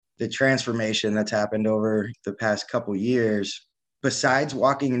the transformation that's happened over the past couple years, besides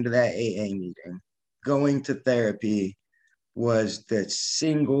walking into that AA meeting, going to therapy was the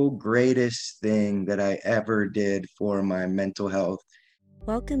single greatest thing that I ever did for my mental health.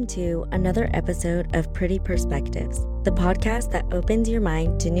 Welcome to another episode of Pretty Perspectives, the podcast that opens your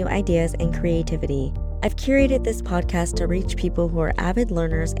mind to new ideas and creativity. I've curated this podcast to reach people who are avid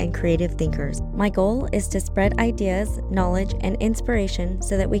learners and creative thinkers. My goal is to spread ideas, knowledge, and inspiration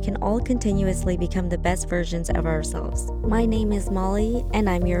so that we can all continuously become the best versions of ourselves. My name is Molly, and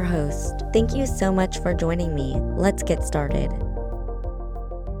I'm your host. Thank you so much for joining me. Let's get started.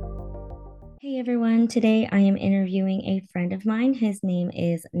 Hey everyone, today I am interviewing a friend of mine. His name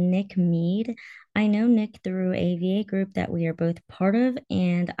is Nick Meade. I know Nick through a VA group that we are both part of,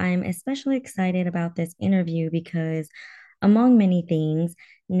 and I'm especially excited about this interview because, among many things,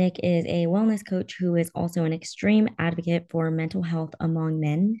 Nick is a wellness coach who is also an extreme advocate for mental health among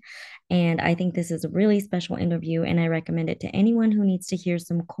men. And I think this is a really special interview, and I recommend it to anyone who needs to hear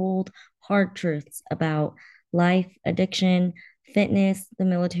some cold, hard truths about life, addiction, fitness, the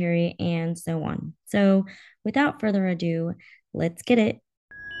military, and so on. So, without further ado, let's get it.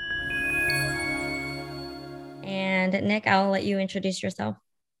 And Nick, I'll let you introduce yourself.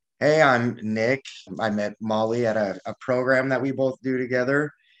 Hey, I'm Nick. I met Molly at a program that we both do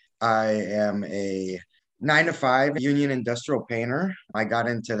together. I am a 9 to 5 union industrial painter. I got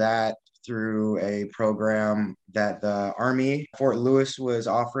into that through a program that the Army Fort Lewis was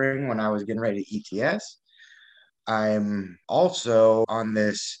offering when I was getting ready to ETS. I'm also on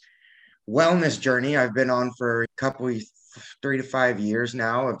this wellness journey I've been on for a couple, 3 to 5 years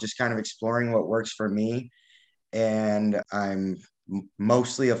now of just kind of exploring what works for me. And I'm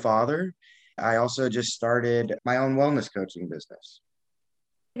mostly a father. I also just started my own wellness coaching business.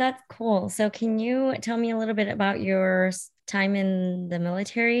 That's cool. So, can you tell me a little bit about your time in the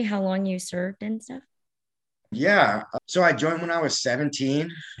military, how long you served and stuff? Yeah. So I joined when I was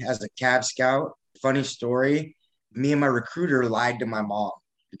 17 as a Cab Scout. Funny story. Me and my recruiter lied to my mom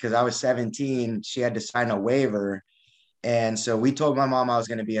because I was 17. She had to sign a waiver. And so we told my mom I was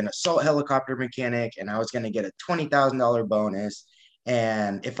going to be an assault helicopter mechanic and I was going to get a $20,000 bonus.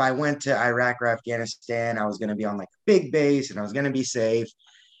 And if I went to Iraq or Afghanistan, I was going to be on like a big base and I was going to be safe.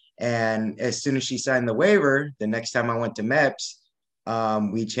 And as soon as she signed the waiver, the next time I went to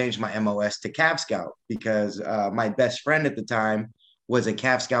MEPS, we changed my MOS to Cav Scout because my best friend at the time was a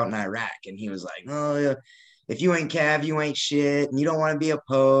Cav Scout in Iraq. And he was like, oh, yeah, if you ain't Cav, you ain't shit. And you don't want to be a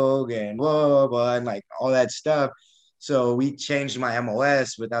Pogue and blah, blah, blah, and like all that stuff. So we changed my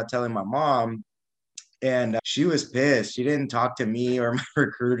MOS without telling my mom. And she was pissed. She didn't talk to me or my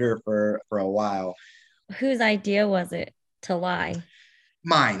recruiter for a while. Whose idea was it to lie?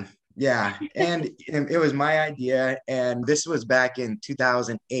 Mine. Yeah. And it was my idea. And this was back in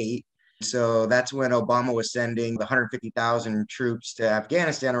 2008. So that's when Obama was sending the 150,000 troops to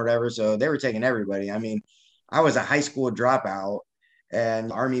Afghanistan or whatever. So they were taking everybody. I mean, I was a high school dropout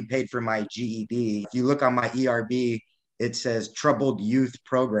and the Army paid for my GED. If you look on my ERB, it says Troubled Youth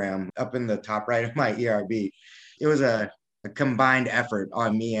Program up in the top right of my ERB. It was a combined effort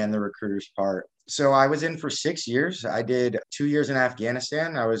on me and the recruiter's part. So I was in for 6 years. I did 2 years in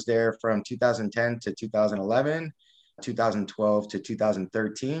Afghanistan. I was there from 2010 to 2011, 2012 to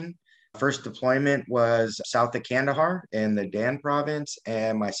 2013. First deployment was south of Kandahar in the Dan province,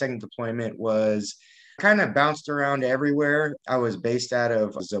 and my second deployment was kind of bounced around everywhere. I was based out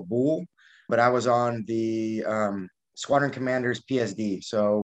of Zabul, but I was on the squadron commander's PSD.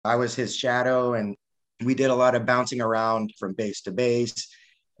 So I was his shadow, and we did a lot of bouncing around from base to base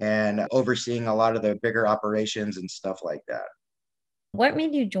and overseeing a lot of the bigger operations and stuff like that. What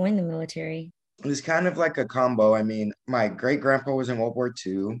made you join the military? It was kind of like a combo. I mean, my great grandpa was in World War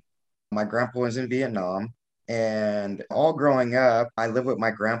II. My grandpa was in Vietnam. And all growing up, I lived with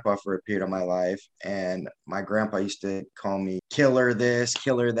my grandpa for a period of my life. And my grandpa used to call me killer this,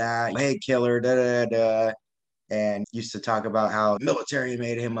 killer that, hey, killer, da da da. And used to talk about how military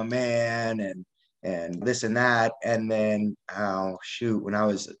made him a man and this and that. And then, oh, shoot, when I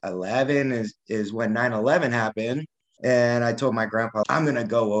was 11 is when 9/11 happened. And I told my grandpa, I'm going to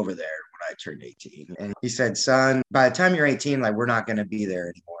go over there when I turned 18. And he said, son, by the time you're 18, like, we're not going to be there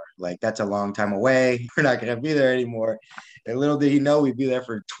anymore. Like, that's a long time away. We're not going to be there anymore. And little did he know we'd be there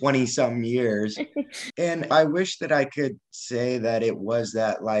for 20 some years. And I wish that I could say that it was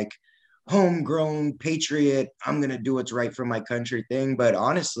that, like, homegrown patriot, I'm going to do what's right for my country thing. But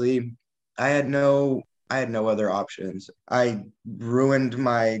honestly, I had no other options. I ruined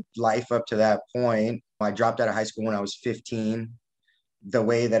my life up to that point. I dropped out of high school when I was 15. The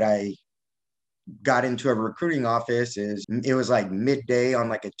way that I got into a recruiting office is it was like midday on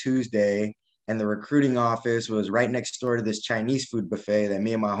like a Tuesday, and the recruiting office was right next door to this Chinese food buffet that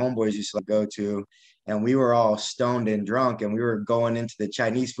me and my homeboys used to go to. And we were all stoned and drunk, and we were going into the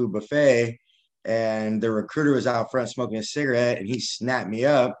Chinese food buffet, and the recruiter was out front smoking a cigarette, and he snapped me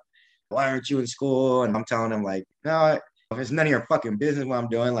up. Why aren't you in school? And I'm telling him like, no, it's none of your fucking business what I'm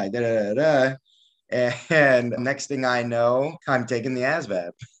doing. Like da da da da. And next thing I know, I'm taking the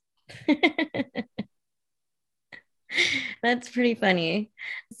ASVAB. That's pretty funny.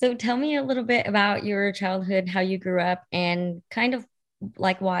 So tell me a little bit about your childhood, how you grew up, and kind of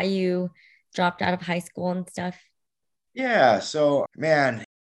like why you dropped out of high school and stuff. Yeah, so man,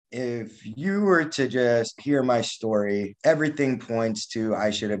 if you were to just hear my story, everything points to I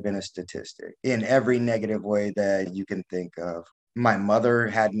should have been a statistic in every negative way that you can think of. My mother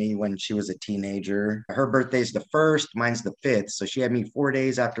had me when she was a teenager. Her birthday's the first, mine's the fifth. So she had me 4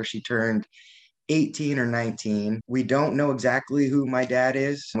 days after she turned 18 or 19. We don't know exactly who my dad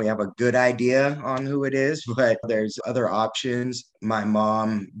is. We have a good idea on who it is, but there's other options. My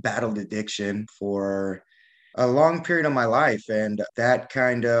mom battled addiction for a long period of my life, and that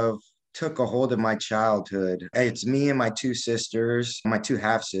kind of took a hold of my childhood. It's me and my two sisters, my two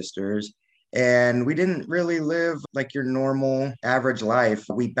half sisters. And we didn't really live like your normal average life.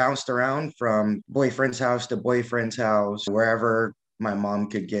 We bounced around from boyfriend's house to boyfriend's house, wherever my mom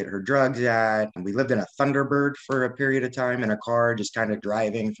could get her drugs at. We lived in a Thunderbird for a period of time in a car, just kind of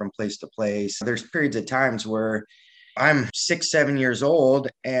driving from place to place. There's periods of times where I'm 6, 7 years old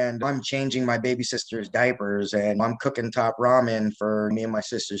and I'm changing my baby sister's diapers and I'm cooking top ramen for me and my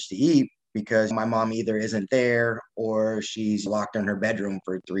sisters to eat because my mom either isn't there or she's locked in her bedroom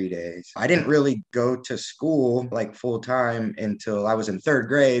for 3 days. I didn't really go to school like full time until I was in third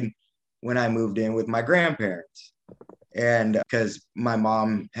grade when I moved in with my grandparents. And because my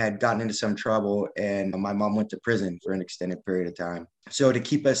mom had gotten into some trouble and my mom went to prison for an extended period of time. So, to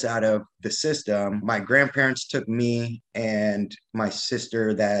keep us out of the system, my grandparents took me and my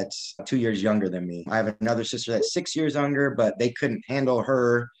sister that's 2 years younger than me. I have another sister that's 6 years younger, but they couldn't handle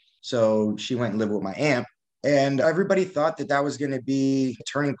her. So, she went and lived with my aunt. And everybody thought that that was going to be a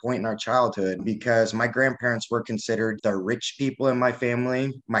turning point in our childhood because my grandparents were considered the rich people in my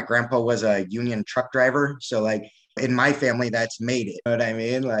family. My grandpa was a union truck driver. So, like, in my family, that's made it. You know what I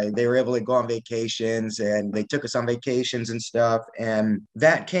mean? Like they were able to go on vacations and they took us on vacations and stuff. And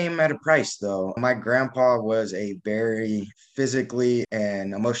that came at a price, though. My grandpa was a very physically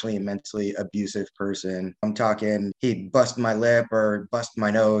and emotionally and mentally abusive person. I'm talking, he'd bust my lip or bust my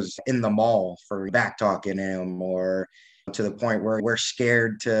nose in the mall for back talking him or to the point where we're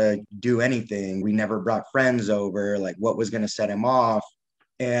scared to do anything. We never brought friends over, like what was going to set him off.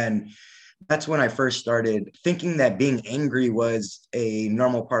 And that's when I first started thinking that being angry was a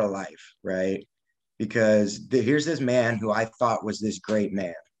normal part of life, right? Because here's this man who I thought was this great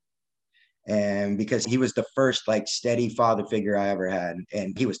man. And because he was the first like steady father figure I ever had,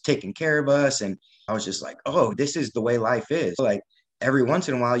 and he was taking care of us. And I was just like, oh, this is the way life is. Like every once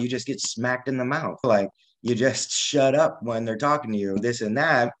in a while, you just get smacked in the mouth. Like you just shut up when they're talking to you, this and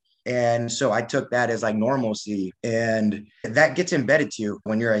that. And so I took that as like normalcy. And that gets embedded to you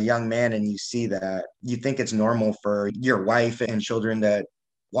when you're a young man and you see that. You think it's normal for your wife and children to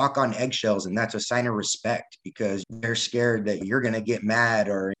walk on eggshells. And that's a sign of respect because they're scared that you're going to get mad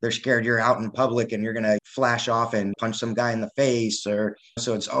or they're scared you're out in public and you're going to flash off and punch some guy in the face. Or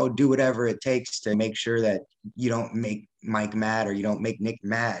so it's, oh, do whatever it takes to make sure that you don't make Mike mad or you don't make Nick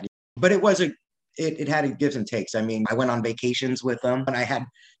mad. But it wasn't it had its gives and takes. I mean, I went on vacations with them and I had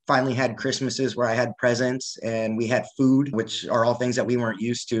finally had Christmases where I had presents and we had food, which are all things that we weren't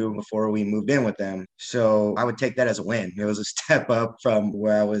used to before we moved in with them. So I would take that as a win. It was a step up from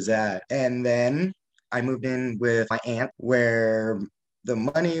where I was at. And then I moved in with my aunt where the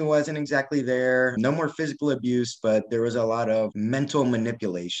money wasn't exactly there. No more physical abuse, but there was a lot of mental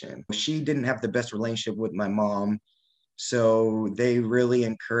manipulation. She didn't have the best relationship with my mom. So they really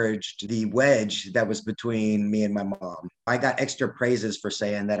encouraged the wedge that was between me and my mom. I got extra praises for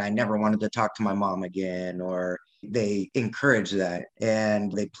saying that I never wanted to talk to my mom again, or they encouraged that.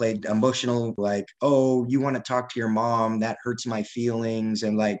 And they played emotional, like, oh, you want to talk to your mom? That hurts my feelings.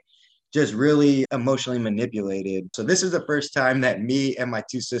 And like, just really emotionally manipulated. So this is the first time that me and my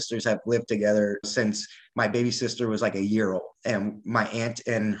two sisters have lived together since my baby sister was like a year old. And my aunt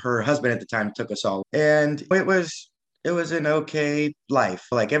and her husband at the time took us all. And it was an okay life.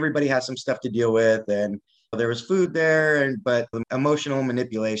 Like everybody has some stuff to deal with and there was food there and but emotional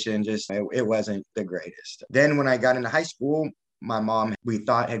manipulation just it wasn't the greatest. Then when I got into high school, my mom we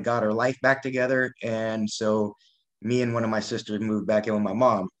thought had got her life back together and so me and one of my sisters moved back in with my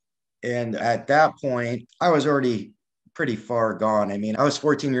mom. And at that point, I was already pretty far gone. I mean, I was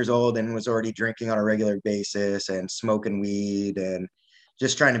 14 years old and was already drinking on a regular basis and smoking weed and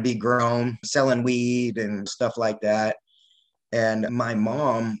just trying to be grown, selling weed and stuff like that. And my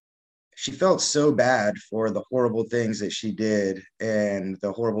mom, she felt so bad for the horrible things that she did and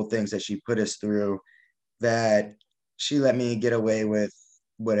the horrible things that she put us through that she let me get away with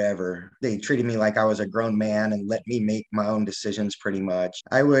whatever. They treated me like I was a grown man and let me make my own decisions pretty much.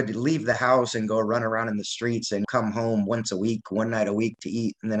 I would leave the house and go run around in the streets and come home once a week, one night a week to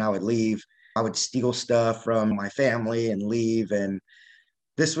eat, and then I would leave. I would steal stuff from my family and leave. And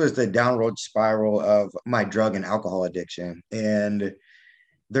this was the downward spiral of my drug and alcohol addiction. And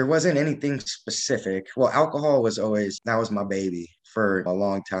there wasn't anything specific. Well, alcohol was always, that was my baby for a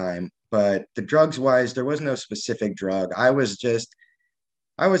long time. But the drugs wise, there was no specific drug. I was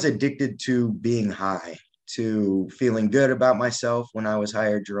addicted to being high, to feeling good about myself when I was high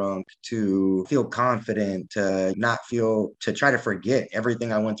or drunk, to feel confident, to not feel, to try to forget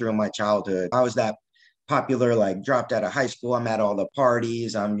everything I went through in my childhood. I was that popular, like dropped out of high school. I'm at all the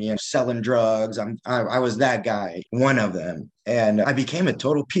parties. I'm, selling drugs. I was that guy, one of them. And I became a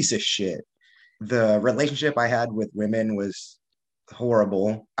total piece of shit. The relationship I had with women was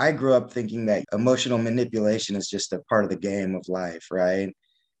horrible. I grew up thinking that emotional manipulation is just a part of the game of life, right?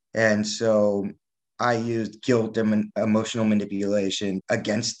 And so I used guilt and emotional manipulation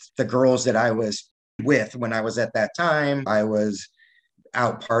against the girls that I was with when I was at that time. I was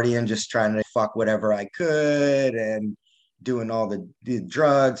out partying, just trying to fuck whatever I could and doing all the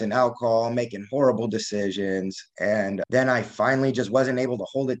drugs and alcohol, making horrible decisions. And then I finally just wasn't able to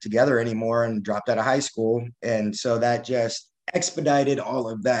hold it together anymore and dropped out of high school. And so that just expedited all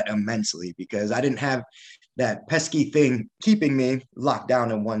of that immensely because I didn't have that pesky thing keeping me locked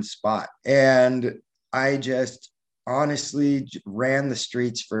down in one spot. And I just honestly ran the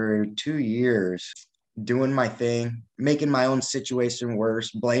streets for 2 years, doing my thing, making my own situation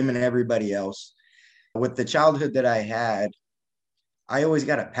worse, blaming everybody else. With the childhood that I had, I always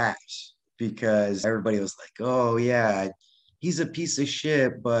got a pass because everybody was like, oh, yeah, he's a piece of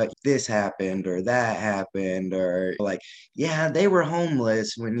shit, but this happened or that happened, or like, yeah, they were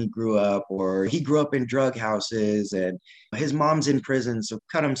homeless when he grew up, or he grew up in drug houses and his mom's in prison, so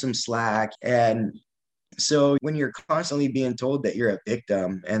cut him some slack. And so when you're constantly being told that you're a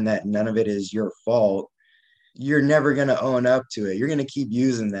victim and that none of it is your fault, you're never going to own up to it. You're going to keep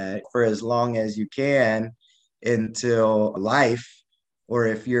using that for as long as you can until life, or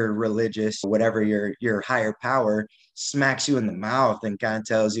if you're religious, whatever your higher power smacks you in the mouth and kind of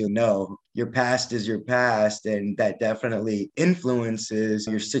tells you, no, your past is your past. And that definitely influences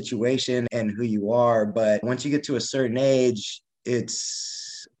your situation and who you are. But once you get to a certain age,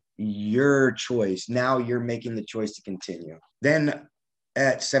 it's your choice. Now you're making the choice to continue. Then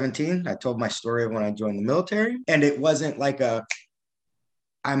at 17, I told my story of when I joined the military. And it wasn't like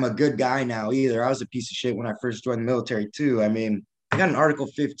I'm a good guy now either. I was a piece of shit when I first joined the military too. I mean, I got an Article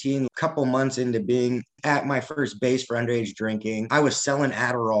 15 a couple months into being at my first base for underage drinking. I was selling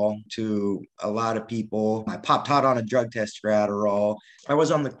Adderall to a lot of people. I popped hot on a drug test for Adderall. I was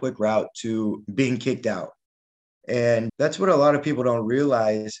on the quick route to being kicked out. And that's what a lot of people don't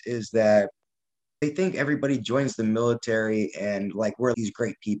realize is that they think everybody joins the military and like we're these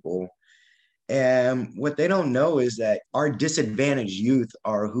great people. And what they don't know is that our disadvantaged youth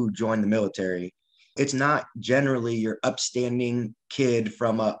are who join the military. It's not generally your upstanding kid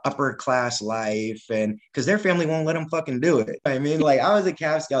from a upper class life, and because their family won't let them fucking do it. I mean, like I was a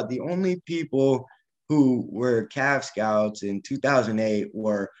Cav Scout. The only people who were Cav Scouts in 2008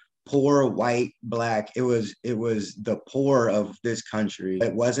 were poor white black. It was the poor of this country.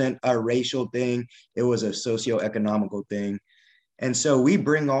 It wasn't a racial thing, it was a socioeconomical thing. And so we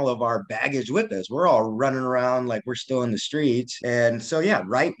bring all of our baggage with us. We're all running around like we're still in the streets. And so, yeah,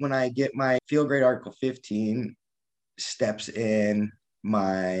 right when I get my field grade Article 15, steps in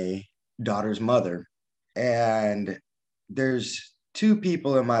my daughter's mother. And there's two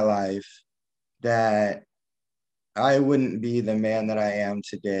people in my life that I wouldn't be the man that I am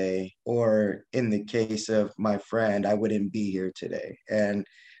today, or in the case of my friend, I wouldn't be here today. And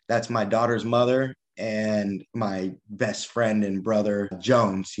that's my daughter's mother and my best friend and brother,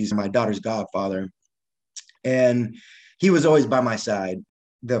 Jones. He's my daughter's godfather. And he was always by my side.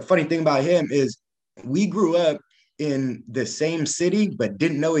 The funny thing about him is we grew up in the same city, but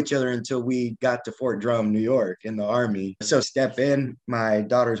didn't know each other until we got to Fort Drum, New York in the Army. So step in, my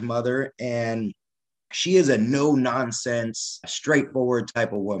daughter's mother, and she is a no nonsense, straightforward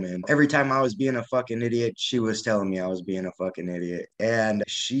type of woman. Every time I was being a fucking idiot, she was telling me I was being a fucking idiot. And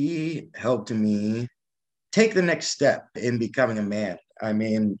she helped me take the next step in becoming a man. I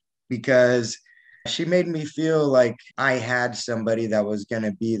mean, because she made me feel like I had somebody that was going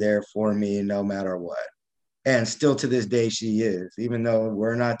to be there for me no matter what. And still to this day, she is, even though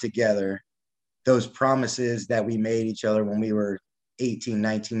we're not together. Those promises that we made each other when we were 18,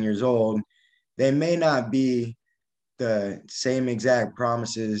 19 years old, they may not be the same exact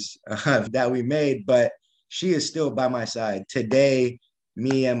promises that we made, but she is still by my side. Today,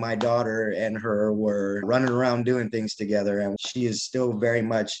 me and my daughter and her were running around doing things together, and she is still very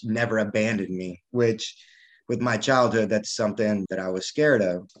much never abandoned me, which with my childhood, that's something that I was scared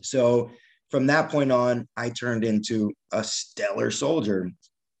of. So from that point on, I turned into a stellar soldier.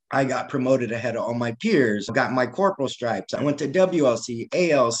 I got promoted ahead of all my peers, got my corporal stripes. I went to WLC,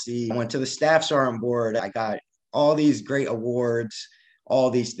 ALC, I went to the staff sergeant board. I got all these great awards, all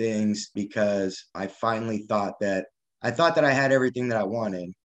these things because I thought that I had everything that I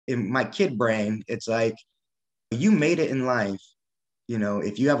wanted. In my kid brain, it's like you made it in life. You know,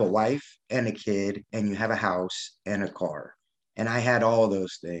 if you have a wife and a kid and you have a house and a car, and I had all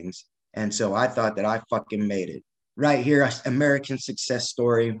those things. And so I thought that I fucking made it right here, American success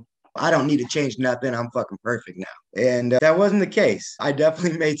story. I don't need to change nothing. I'm fucking perfect now. And that wasn't the case. I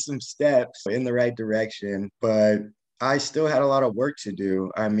definitely made some steps in the right direction, but I still had a lot of work to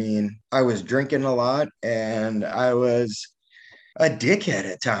do. I mean, I was drinking a lot and I was a dickhead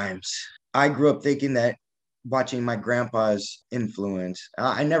at times. I grew up thinking that watching my grandpa's influence,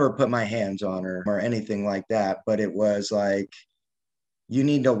 I never put my hands on her or anything like that, but it was like, you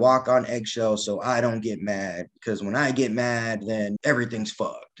need to walk on eggshells so I don't get mad because when I get mad, then everything's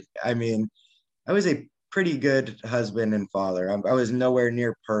fucked. I mean, I was a pretty good husband and father. I was nowhere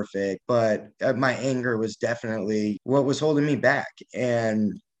near perfect, but my anger was definitely what was holding me back.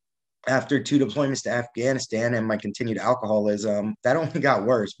 And after 2 deployments to Afghanistan and my continued alcoholism, that only got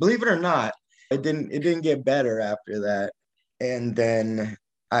worse. Believe it or not, it didn't get better after that. And then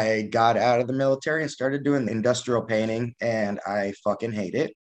I got out of the military and started doing industrial painting, and I fucking hate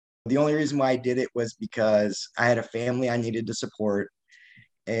it. The only reason why I did it was because I had a family I needed to support,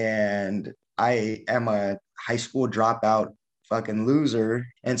 and I am a high school dropout fucking loser.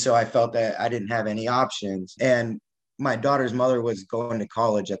 And so I felt that I didn't have any options. And my daughter's mother was going to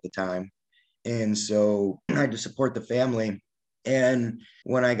college at the time. And so I had to support the family. And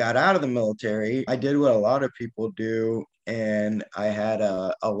when I got out of the military, I did what a lot of people do. And I had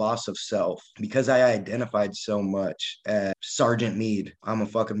a loss of self because I identified so much as Sergeant Meade. I'm a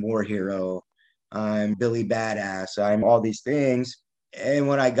fucking war hero. I'm Billy Badass. I'm all these things. And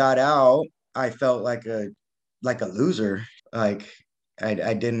when I got out, I felt like a loser. Like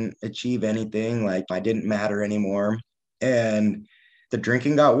I didn't achieve anything. Like I didn't matter anymore. And the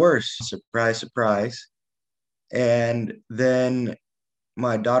drinking got worse. Surprise, surprise. And then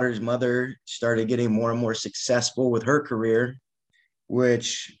my daughter's mother started getting more and more successful with her career,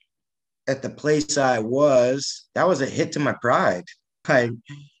 which at the place I was, that was a hit to my pride. I,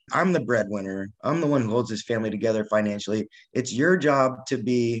 I'm the breadwinner. I'm the one who holds this family together financially. It's your job to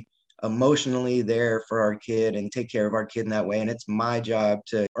be emotionally there for our kid and take care of our kid in that way. And it's my job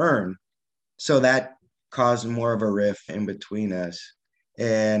to earn. So that caused more of a rift in between us.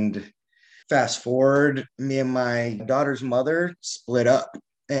 And fast forward, me and my daughter's mother split up.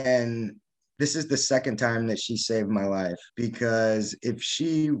 And this is the second time that she saved my life because if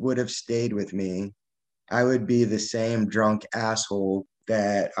she would have stayed with me, I would be the same drunk asshole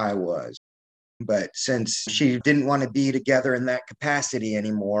that I was. But since she didn't want to be together in that capacity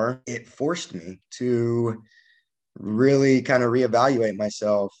anymore, it forced me to really kind of reevaluate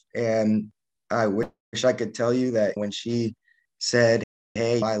myself. And I wish I could tell you that when she said,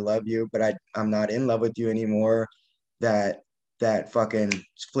 "Hey, I love you, but I'm not in love with you anymore," that that fucking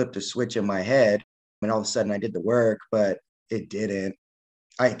flipped a switch in my head. And all of a sudden I did the work, but it didn't.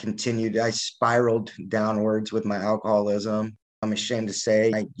 I spiraled downwards with my alcoholism. I'm ashamed to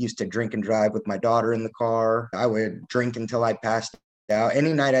say I used to drink and drive with my daughter in the car. I would drink until I passed out.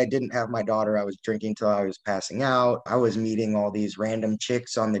 Any night I didn't have my daughter, I was drinking till I was passing out. I was meeting all these random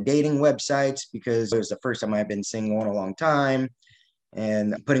chicks on the dating websites because it was the first time I've been single in a long time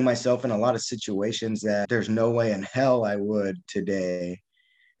and putting myself in a lot of situations that there's no way in hell I would today.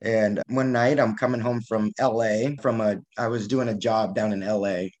 And one night I'm coming home from LA I was doing a job down in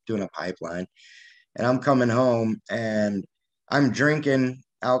LA doing a pipeline. And I'm coming home and I'm drinking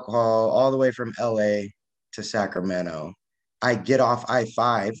alcohol all the way from LA to Sacramento. I get off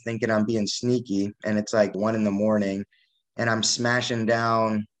I-5 thinking I'm being sneaky, and it's like 1 in the morning, and I'm smashing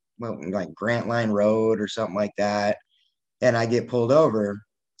down like Grant Line Road or something like that. And I get pulled over.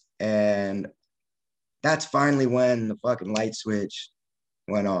 And that's finally when the fucking light switch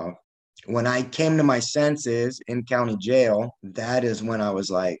went off. When I came to my senses in county jail, that is when I was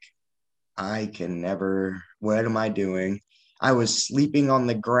like, I can never, what am I doing? I was sleeping on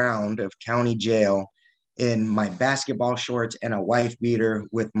the ground of county jail in my basketball shorts and a wife beater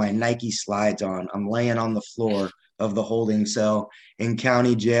with my Nike slides on. I'm laying on the floor of the holding cell in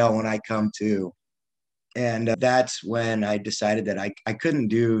county jail when I come to. And that's when I decided that I couldn't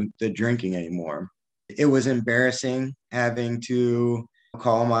do the drinking anymore. It was embarrassing having to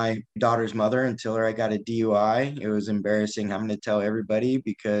call my daughter's mother and tell her I got a DUI. It was embarrassing having to tell everybody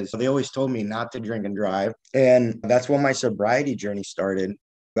because they always told me not to drink and drive. And that's when my sobriety journey started.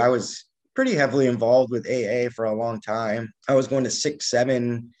 I was pretty heavily involved with AA for a long time. I was going to 6,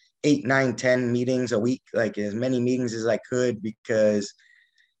 7, 8, 9, 10 meetings a week, like as many meetings as I could, because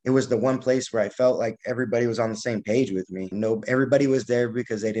it was the one place where I felt like everybody was on the same page with me. No, everybody was there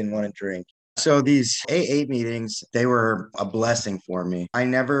because they didn't want to drink. So these AA meetings, they were a blessing for me. I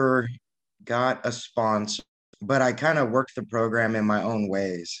never got a sponsor, but I kind of worked the program in my own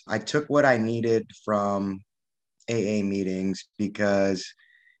ways. I took what I needed from AA meetings because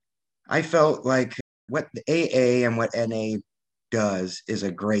I felt like what the AA and what NA does is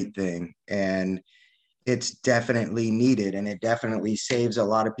a great thing. And it's definitely needed and it definitely saves a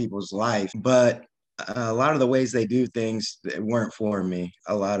lot of people's life. But a lot of the ways they do things weren't for me.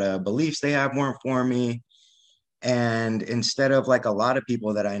 A lot of beliefs they have weren't for me. And instead of like a lot of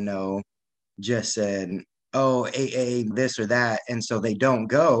people that I know just said, oh, AA, this or that. And so they don't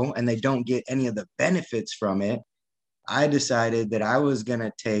go and they don't get any of the benefits from it. I decided that I was going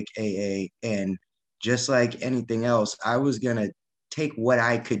to take AA and just like anything else, I was going to take what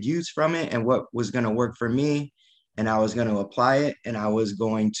I could use from it and what was going to work for me. And I was going to apply it and I was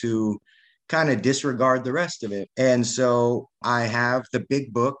going to kind of disregard the rest of it. And so I have the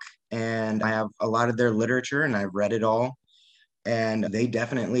big book and I have a lot of their literature and I've read it all. And they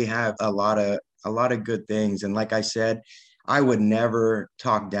definitely have a lot of good things. And like I said, I would never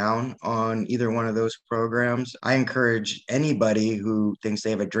talk down on either one of those programs. I encourage anybody who thinks they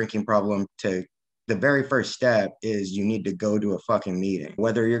have a drinking problem to the very first step is you need to go to a fucking meeting.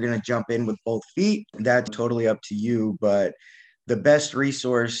 Whether you're going to jump in with both feet, that's totally up to you. But the best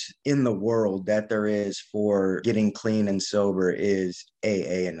resource in the world that there is for getting clean and sober is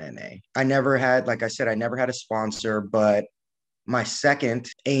AA and NA. I never had, like I said, I never had a sponsor, but my second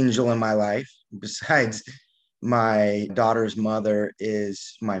angel in my life, besides my daughter's mother,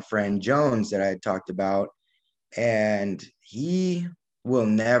 is my friend Jones that I had talked about. And he will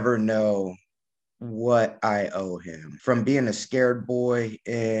never know what I owe him. From being a scared boy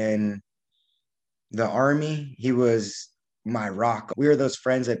in the army, he was my rock. We were those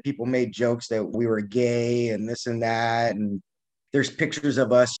friends that people made jokes that we were gay and this and that. And there's pictures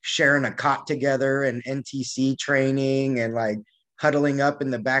of us sharing a cot together and NTC training and like huddling up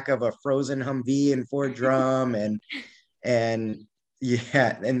in the back of a frozen Humvee in Fort Drum and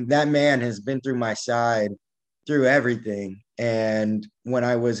yeah, and that man has been through my side through everything. And when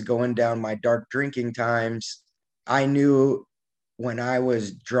I was going down my dark drinking times, I knew when I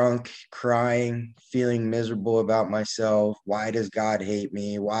was drunk, crying, feeling miserable about myself, why does God hate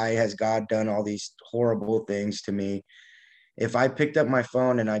me? Why has God done all these horrible things to me? If I picked up my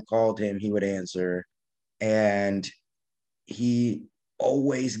phone and I called him, he would answer. And he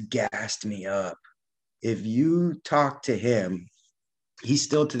always gassed me up. If you talk to him, he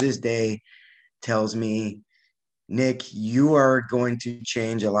still to this day tells me, Nick, you are going to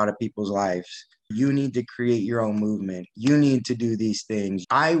change a lot of people's lives. You need to create your own movement. You need to do these things.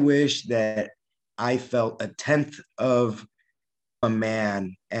 I wish that I felt a tenth of a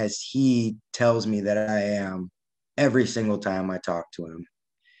man as he tells me that I am every single time I talk to him.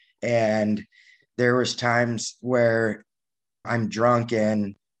 And there was times where I'm drunk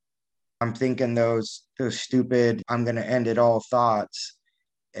and I'm thinking those stupid I'm gonna end it all thoughts.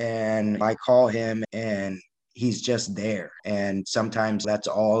 And I call him and he's just there. And sometimes that's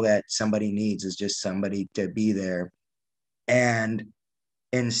all that somebody needs is just somebody to be there. And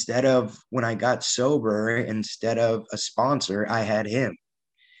instead of when I got sober, instead of a sponsor, I had him.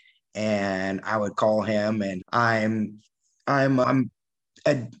 And I would call him and I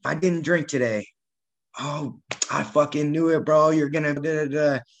didn't drink today. Oh, I fucking knew it, bro. You're gonna da, da,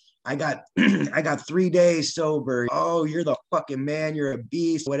 da. I got I got 3 days sober. Oh, you're the fucking man, you're a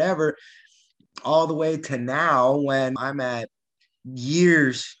beast, whatever. All the way to now when I'm at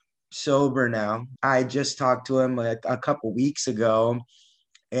years sober now. I just talked to him like a couple weeks ago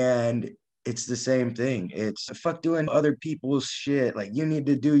and it's the same thing. It's fuck doing other people's shit. Like you need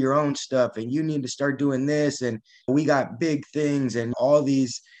to do your own stuff and you need to start doing this. And we got big things and all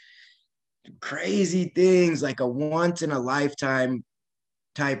these crazy things, like a once in a lifetime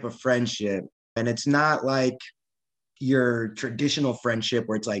type of friendship. And it's not like your traditional friendship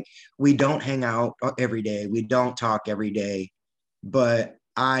where it's like we don't hang out every day, we don't talk every day, but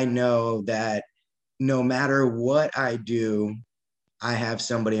I know that no matter what I do, I have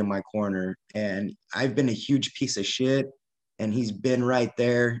somebody in my corner. And I've been a huge piece of shit, and he's been right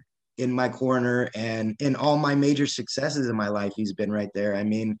there in my corner. And in all my major successes in my life, he's been right there. I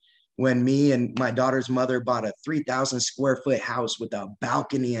mean, when me and my daughter's mother bought a 3,000 square foot house with a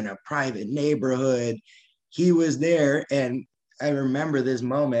balcony in a private neighborhood, he was there. And I remember this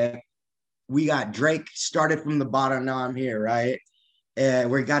moment. We got Drake started from the bottom. Now I'm here, right?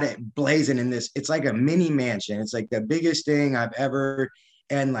 And we got it blazing in this. It's like a mini mansion. It's like the biggest thing I've ever.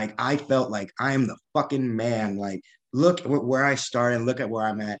 And like I felt like I'm the fucking man. Like look where I started, look at where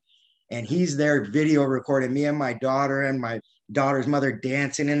I'm at. And he's there video recording me and my daughter and my daughter's mother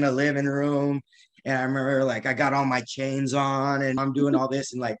dancing in the living room. And I remember like I got all my chains on and I'm doing all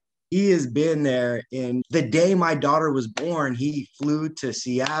this and like he has been there. And the day my daughter was born, he flew to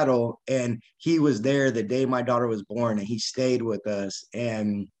Seattle and he was there the day my daughter was born and he stayed with us.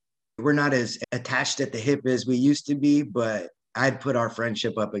 And we're not as attached at the hip as we used to be, but I'd put our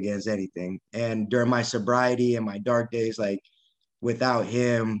friendship up against anything. And during my sobriety and my dark days, like without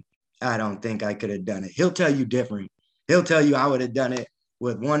him, I don't think I could have done it. He'll tell you different. He'll tell you I would have done it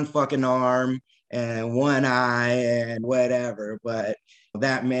with one fucking arm and one eye and whatever. But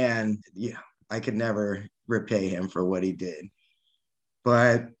that man, yeah, I could never repay him for what he did.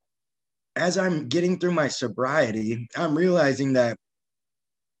 But as I'm getting through my sobriety, I'm realizing that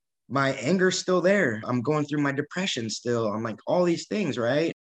my anger's still there. I'm going through my depression still. I'm like all these things,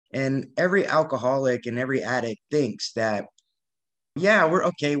 right? And every alcoholic and every addict thinks that, yeah, we're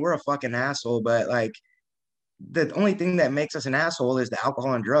okay, we're a fucking asshole, but like the only thing that makes us an asshole is the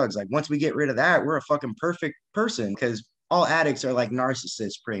alcohol and drugs. Like once we get rid of that, we're a fucking perfect person because all addicts are like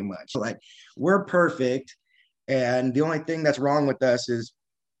narcissists pretty much. Like we're perfect. And the only thing that's wrong with us is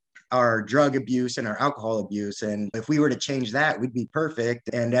our drug abuse and our alcohol abuse. And if we were to change that, we'd be perfect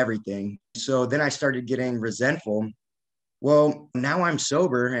and everything. So then I started getting resentful. Well, now I'm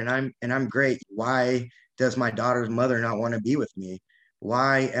sober and I'm great. Why does my daughter's mother not want to be with me?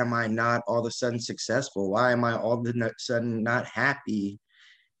 Why am I not all of a sudden successful? Why am I all of a sudden not happy?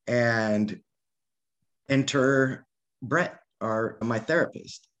 And enter Brett, my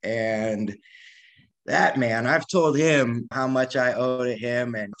therapist. And that man, I've told him how much I owe to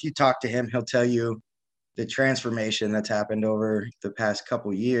him. And if you talk to him, he'll tell you the transformation that's happened over the past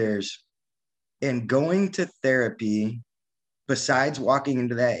couple years. And going to therapy, besides walking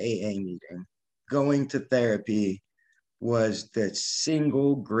into that AA meeting, going to therapy was the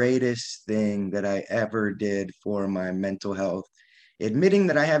single greatest thing that I ever did for my mental health. Admitting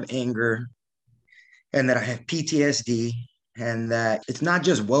that I have anger and that I have PTSD and that it's not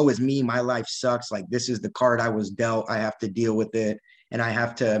just woe is me, my life sucks. Like this is the card I was dealt. I have to deal with it. And I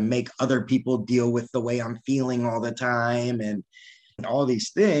have to make other people deal with the way I'm feeling all the time and all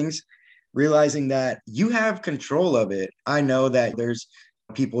these things, realizing that you have control of it. I know that there's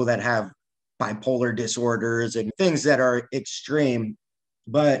people that have bipolar disorders and things that are extreme,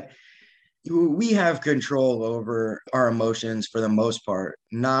 but we have control over our emotions for the most part,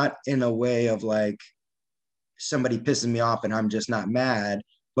 not in a way of like somebody pisses me off and I'm just not mad,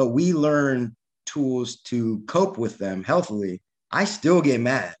 but we learn tools to cope with them healthily. I still get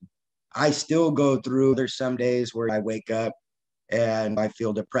mad. I still go through, there's some days where I wake up and I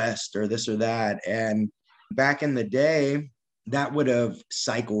feel depressed or this or that. And back in the day, that would have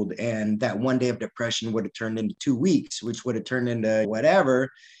cycled, and that one day of depression would have turned into 2 weeks, which would have turned into whatever.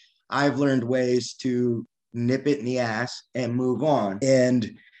 I've learned ways to nip it in the ass and move on.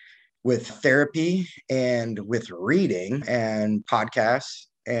 And with therapy and with reading and podcasts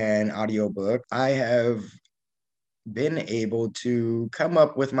and audiobook, I have been able to come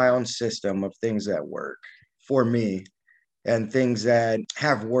up with my own system of things that work for me and things that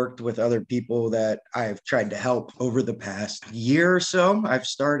have worked with other people that I've tried to help over the past year or so. I've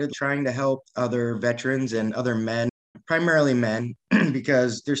started trying to help other veterans and other men, primarily men,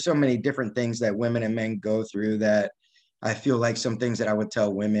 because there's so many different things that women and men go through that I feel like some things that I would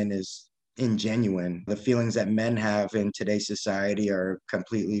tell women is ingenuine. The feelings that men have in today's society are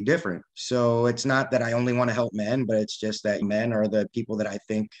completely different. So it's not that I only want to help men, but it's just that men are the people that I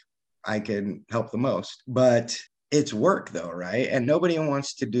think I can help the most. But it's work though, right? And nobody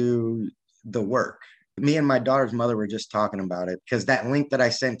wants to do the work. Me and my daughter's mother were just talking about it because that link that I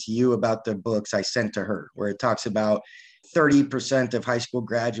sent to you about the books I sent to her, where it talks about 30% of high school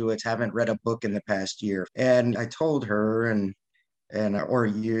graduates haven't read a book in the past year. And I told her and or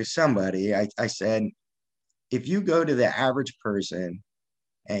you somebody, I said, if you go to the average person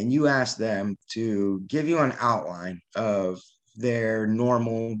and you ask them to give you an outline of their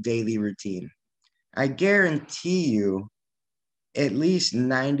normal daily routine, I guarantee you at least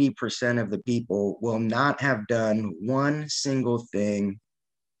 90% of the people will not have done one single thing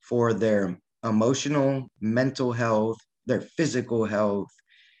for their emotional, mental health, their physical health.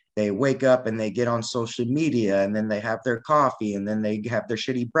 They wake up and they get on social media and then they have their coffee and then they have their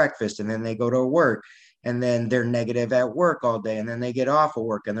shitty breakfast and then they go to work and then they're negative at work all day and then they get off of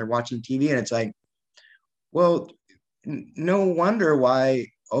work and they're watching TV and it's like, well, no wonder why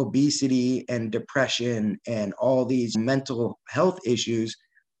obesity and depression and all these mental health issues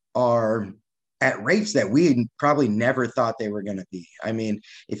are at rates that we probably never thought they were going to be. I mean,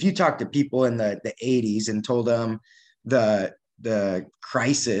 if you talk to people in the 80s and told them the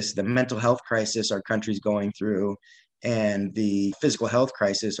crisis, the mental health crisis our country's going through and the physical health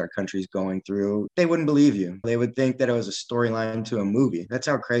crisis our country's going through, they wouldn't believe you. They would think that it was a storyline to a movie. That's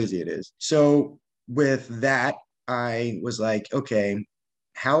how crazy it is. So with that, I was like, okay,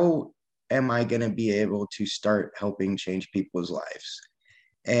 how am I going to be able to start helping change people's lives?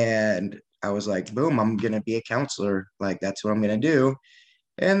 And I was like, boom, I'm going to be a counselor. Like, that's what I'm going to do.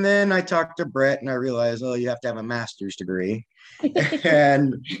 And then I talked to Brett and I realized, oh, you have to have a master's degree.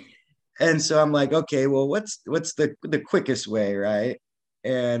 and and so I'm like, okay, well, what's the quickest way, right?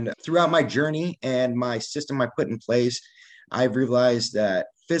 And throughout my journey and my system I put in place, I've realized that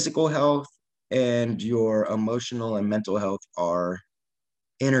physical health and your emotional and mental health are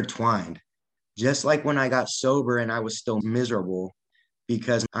intertwined. Just like when I got sober and I was still miserable,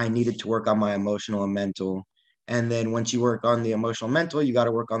 because I needed to work on my emotional and mental. And then once you work on the emotional mental, you got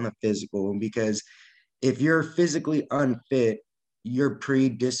to work on the physical because if you're physically unfit, you're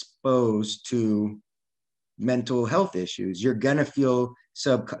predisposed to mental health issues. You're going to feel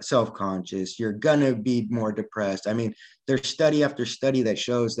self-conscious. You're going to be more depressed. I mean, there's study after study that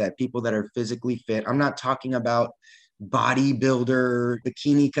shows that people that are physically fit, I'm not talking about bodybuilder,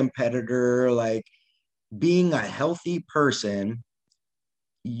 bikini competitor, like being a healthy person,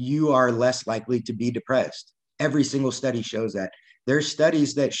 you are less likely to be depressed. Every single study shows that. There's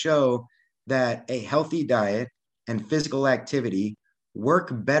studies that show that a healthy diet and physical activity work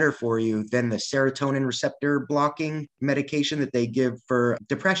better for you than the serotonin receptor blocking medication that they give for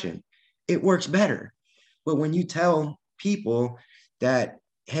depression. It works better. But when you tell people that,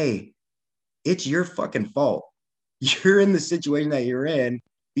 hey, it's your fucking fault, you're in the situation that you're in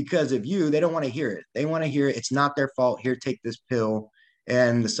because of you, they don't want to hear it. They want to hear it's not their fault. Here, take this pill,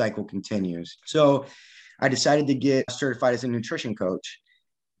 and the cycle continues. So I decided to get certified as a nutrition coach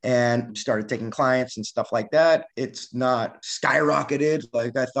and started taking clients and stuff like that. It's not skyrocketed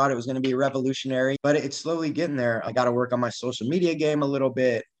like I thought it was going to be revolutionary, but it's slowly getting there. I got to work on my social media game a little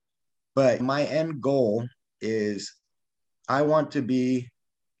bit, but my end goal is I want to be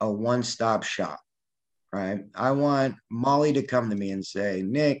a one-stop shop, right? I want Molly to come to me and say,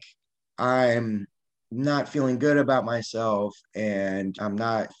 Nick, I'm not feeling good about myself and I'm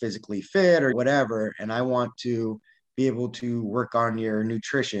not physically fit or whatever. And I want to be able to work on your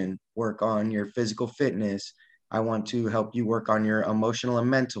nutrition, work on your physical fitness. I want to help you work on your emotional and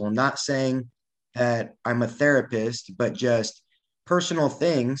mental. I'm not saying that I'm a therapist, but just personal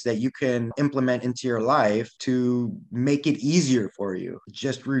things that you can implement into your life to make it easier for you.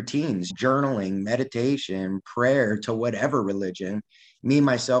 Just routines, journaling, meditation, prayer to whatever religion. Me,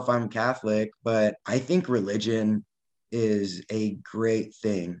 myself, I'm Catholic, but I think religion is a great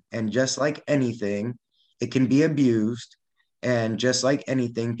thing. And just like anything, it can be abused. And just like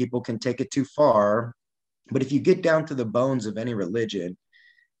anything, people can take it too far. But if you get down to the bones of any religion,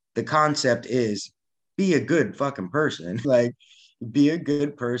 the concept is be a good fucking person. Like, be a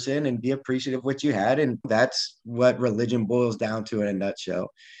good person and be appreciative of what you had. And that's what religion boils down to in a nutshell.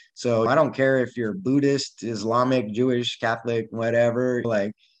 So I don't care if you're Buddhist, Islamic, Jewish, Catholic, whatever,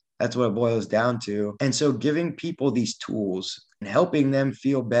 like that's what it boils down to. And so giving people these tools and helping them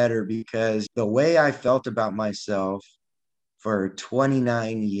feel better because the way I felt about myself for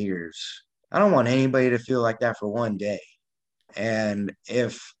 29 years, I don't want anybody to feel like that for one day. And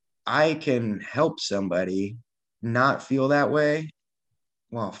if I can help somebody not feel that way,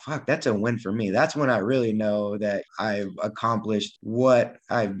 well, fuck, that's a win for me. That's when I really know that I've accomplished what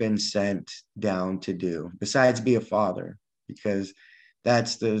I've been sent down to do, besides be a father, because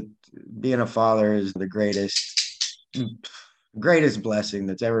that's the being a father is the greatest blessing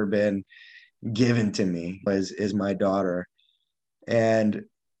that's ever been given to me is my daughter. And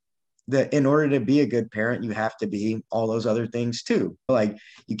that in order to be a good parent, you have to be all those other things too. Like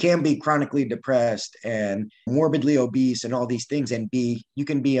you can't be chronically depressed and morbidly obese and all these things and be, you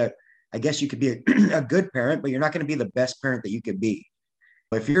can be a, I guess you could be a, a good parent, but you're not going to be the best parent that you could be.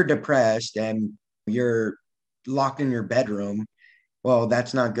 If you're depressed and you're locked in your bedroom, well,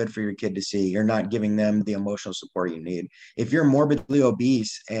 that's not good for your kid to see. You're not giving them the emotional support you need. If you're morbidly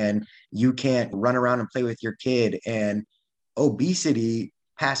obese and you can't run around and play with your kid, and obesity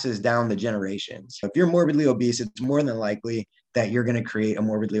passes down the generations. If you're morbidly obese, it's more than likely that you're going to create a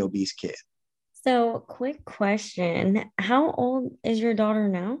morbidly obese kid. So, quick question. How old is your daughter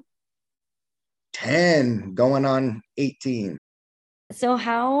now? 10 going on 18. So,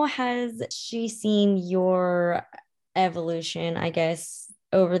 how has she seen your evolution, I guess,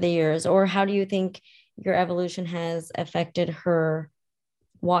 over the years? Or how do you think your evolution has affected her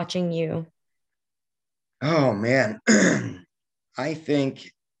watching you? Oh, man. I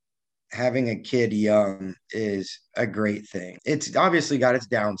think having a kid young is a great thing. It's obviously got its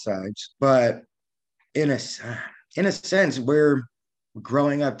downsides, but in a in a sense, we're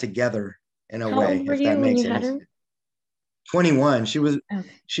growing up together in a How way, old were if that you when makes you any had sense. her? 21. Okay.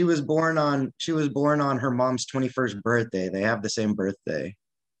 She was born on her mom's 21st birthday. They have the same birthday.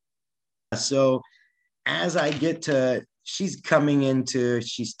 So as I get to she's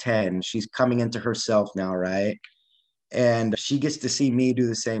 10. She's coming into herself now, right? And she gets to see me do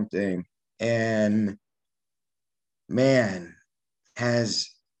the same thing. And man, has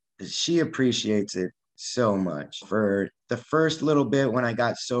she appreciates it so much. For the first little bit when I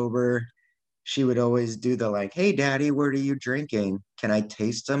got sober, she would always do the like, "Hey daddy, what are you drinking? Can I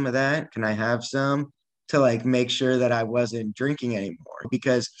taste some of that? Can I have some?" To like make sure that I wasn't drinking anymore.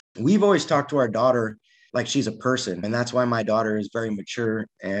 Because we've always talked to our daughter like she's a person. And that's why my daughter is very mature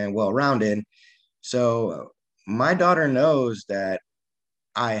and well-rounded. So my daughter knows that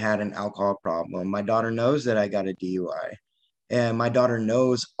I had an alcohol problem. My daughter knows that I got a DUI. And my daughter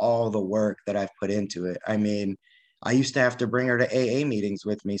knows all the work that I've put into it. I mean, I used to have to bring her to AA meetings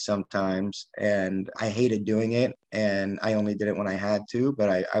with me sometimes, and I hated doing it. And I only did it when I had to,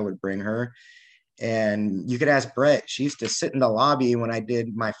 but I would bring her. And you could ask Brett, she used to sit in the lobby when I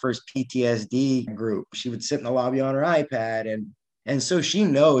did my first PTSD group. She would sit in the lobby on her iPad, and so she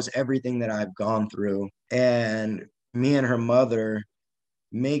knows everything that I've gone through. And me and her mother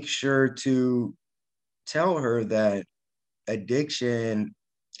make sure to tell her that addiction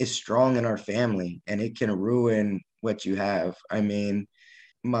is strong in our family and it can ruin what you have. I mean,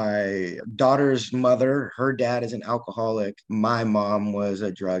 my daughter's mother, her dad is an alcoholic. My mom was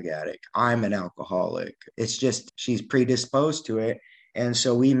a drug addict. I'm an alcoholic. It's just she's predisposed to it. And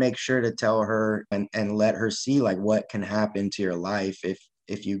so we make sure to tell her and let her see like what can happen to your life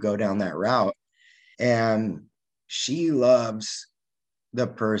if you go down that route. And she loves the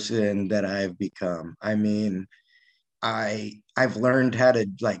person that I've become. I mean, I've learned how to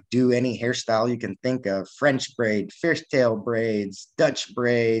like do any hairstyle you can think of, French braid, fishtail braids, Dutch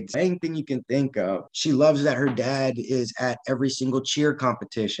braids, anything you can think of. She loves that her dad is at every single cheer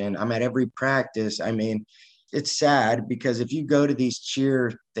competition. I'm at every practice. I mean, it's sad because if you go to these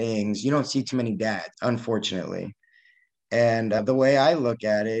cheer things, you don't see too many dads, unfortunately. And the way I look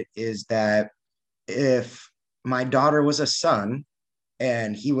at it is that if my daughter was a son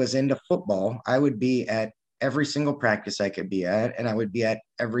and he was into football, I would be at every single practice I could be at, and I would be at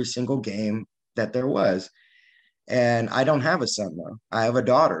every single game that there was. And I don't have a son though. I have a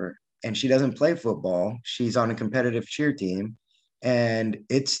daughter, and she doesn't play football. She's on a competitive cheer team. And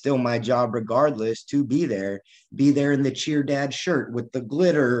it's still my job, regardless, to be there in the cheer dad shirt with the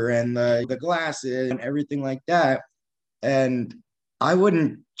glitter and the glasses and everything like that. And I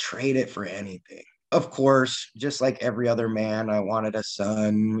wouldn't trade it for anything. Of course, just like every other man, I wanted a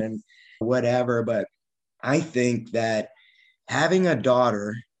son and whatever. But I think that having a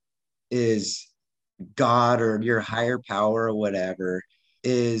daughter is God or your higher power or whatever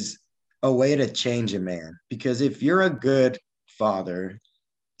is a way to change a man. Because if you're a good father,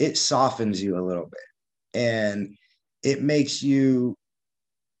 it softens you a little bit and it makes you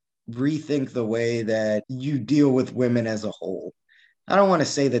rethink the way that you deal with women as a whole. I don't want to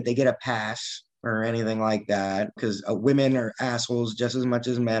say that they get a pass or anything like that because women are assholes just as much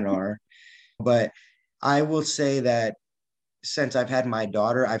as men are. But I will say that since I've had my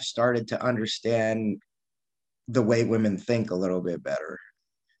daughter, I've started to understand the way women think a little bit better.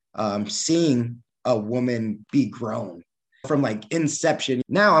 Seeing a woman be grown from like inception.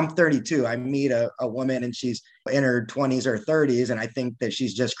 Now I'm 32. I meet a woman and she's in her 20s or 30s, and I think that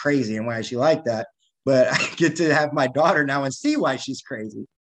she's just crazy and why is she like that? But I get to have my daughter now and see why she's crazy.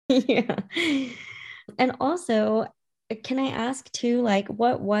 Yeah. And also, can I ask too, like,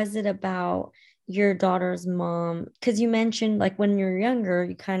 what was it about your daughter's mom? Because you mentioned, like, when you're younger,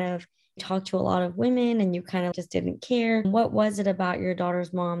 you kind of talked to a lot of women and you kind of just didn't care. What was it about your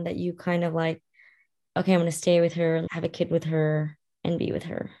daughter's mom that you kind of like, okay, I'm going to stay with her and have a kid with her? and be with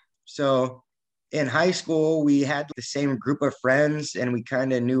her? So in high school, we had the same group of friends and we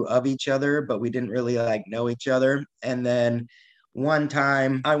kind of knew of each other, but we didn't really like know each other. And then one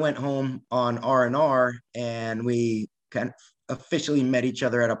time I went home on R&R and we kind of officially met each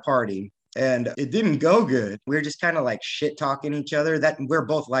other at a party. And it didn't go good. We were just kind of like shit talking each other. That we're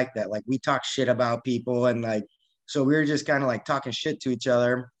both like that. Like we talk shit about people and like so we were just kind of like talking shit to each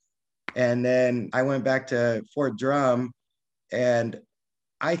other. And then I went back to Fort Drum and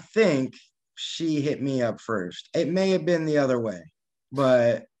I think she hit me up first. It may have been the other way,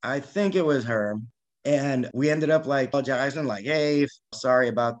 but I think it was her. And we ended up like apologizing, like, hey, sorry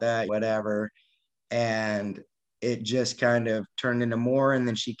about that, whatever. And it just kind of turned into more. And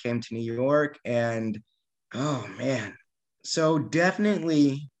then she came to New York, and oh man. So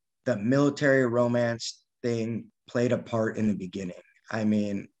definitely the military romance thing played a part in the beginning. I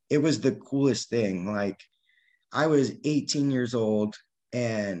mean, it was the coolest thing. Like, I was 18 years old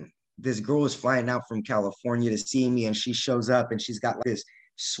and this girl was flying out from California to see me, and she shows up and she's got like this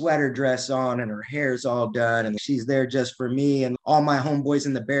sweater dress on and her hair's all done and she's there just for me. And all my homeboys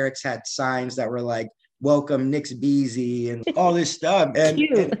in the barracks had signs that were like, welcome Nick's Beezy and all this stuff. And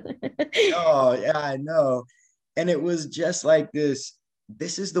Cute. oh yeah, I know. And it was just like this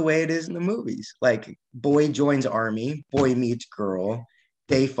is the way it is in the movies. Like boy joins army, boy meets girl,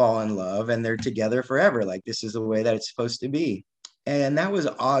 they fall in love and they're together forever. Like this is the way that it's supposed to be. And that was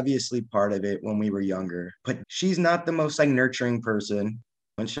obviously part of it when we were younger. But she's not the most like nurturing person.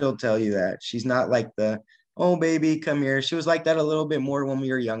 And she'll tell you that. She's not like the, oh baby, come here. She was like that a little bit more when we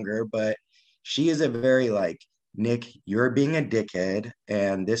were younger, but she is a very like, Nick, you're being a dickhead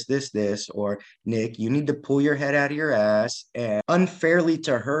and this, or Nick, you need to pull your head out of your ass. And unfairly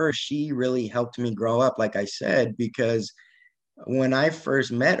to her, she really helped me grow up, like I said, because when I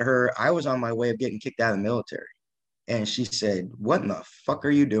first met her, I was on my way of getting kicked out of the military. And she said, what in the fuck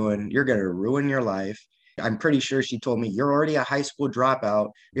are you doing? You're going to ruin your life. I'm pretty sure she told me, you're already a high school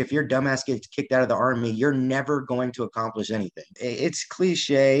dropout. If your dumbass gets kicked out of the army, you're never going to accomplish anything. It's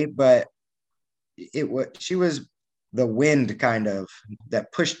cliche, but it was she was the wind kind of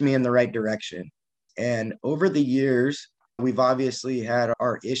that pushed me in the right direction. And over the years, we've obviously had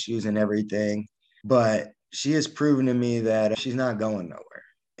our issues and everything, but she has proven to me that she's not going nowhere.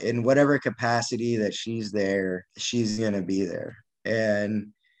 In whatever capacity that she's there, she's going to be there. And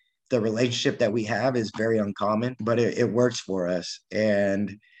the relationship that we have is very uncommon, but it works for us.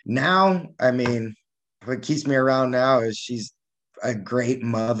 And now, I mean, what keeps me around now is she's a great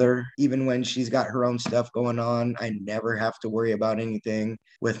mother. Even when she's got her own stuff going on, I never have to worry about anything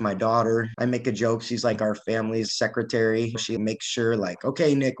with my daughter. I make a joke. She's like our family's secretary. She makes sure, like,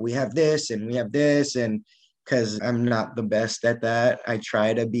 okay, Nick, we have this and we have this. And because I'm not the best at that, I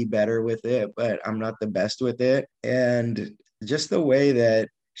try to be better with it, but I'm not the best with it. And just the way that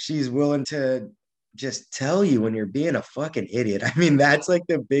she's willing to just tell you when you're being a fucking idiot. I mean, that's like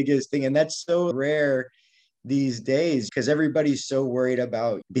the biggest thing. And that's so rare these days because everybody's so worried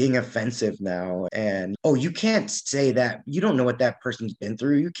about being offensive now. And, oh, you can't say that. You don't know what that person's been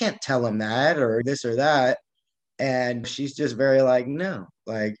through. You can't tell them that or this or that. And she's just very like, no,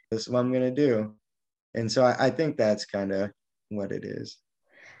 like, this is what I'm going to do. And so I think that's kind of what it is.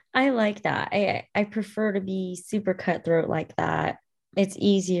 I like that. I prefer to be super cutthroat like that. It's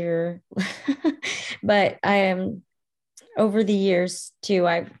easier. But I am over the years too,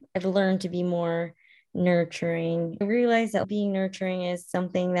 I've learned to be more nurturing. I realize that being nurturing is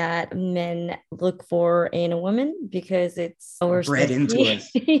something that men look for in a woman because it's how we're Bred supposed to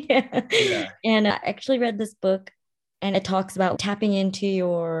into be. us. Yeah. Yeah. And I actually read this book and it talks about tapping into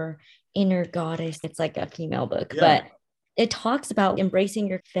your inner goddess. It's like a female book, Yeah. but it talks about embracing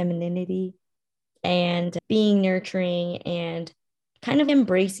your femininity and being nurturing and kind of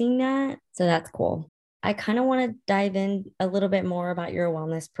embracing that. So that's cool. I kind of want to dive in a little bit more about your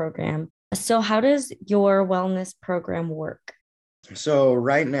wellness program. So, how does your wellness program work? So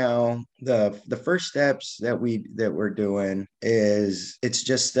right now, the first steps that we're doing is it's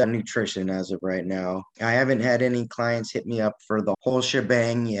just nutrition as of right now. I haven't had any clients hit me up for the whole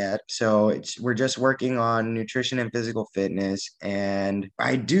shebang yet. So we're just working on nutrition and physical fitness. And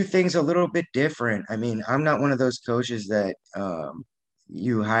I do things a little bit different. I mean, I'm not one of those coaches that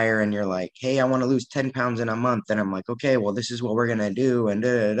you hire and you're like, hey, I want to lose 10 pounds in a month. And I'm like, okay, well, this is what we're gonna do. And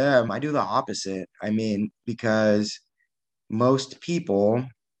da, da, da. I do the opposite. I mean, because most people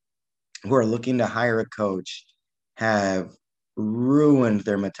who are looking to hire a coach have ruined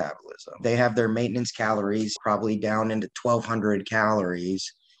their metabolism. They have their maintenance calories probably down into 1,200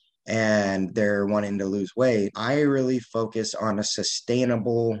 calories and they're wanting to lose weight. I really focus on a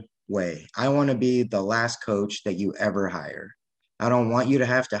sustainable way. I want to be the last coach that you ever hire. I don't want you to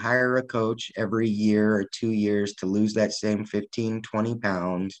have to hire a coach every year or 2 years to lose that same 15, 20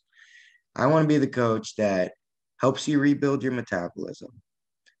 pounds. I want to be the coach that helps you rebuild your metabolism,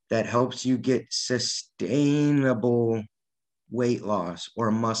 that helps you get sustainable weight loss or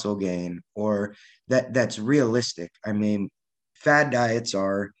muscle gain, or that's realistic. I mean, fad diets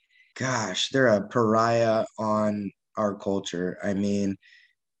are, gosh, they're a pariah on our culture. I mean,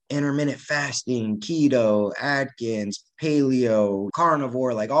 intermittent fasting, keto, Atkins, paleo,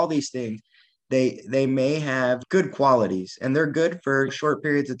 carnivore, like all these things, they may have good qualities and they're good for short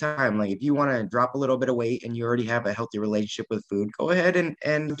periods of time. Like if you want to drop a little bit of weight and you already have a healthy relationship with food, go ahead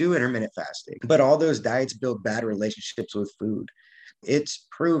and do intermittent fasting. But all those diets build bad relationships with food. It's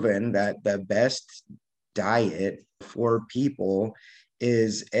proven that the best diet for people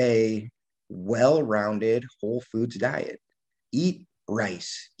is a well-rounded whole foods diet. Eat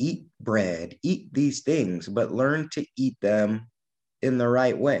rice, eat bread, eat these things, but learn to eat them in the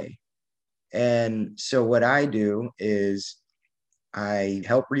right way. And so, what I do is I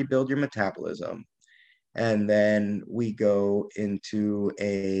help rebuild your metabolism. And then we go into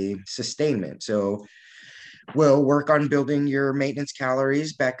a sustainment. So, we'll work on building your maintenance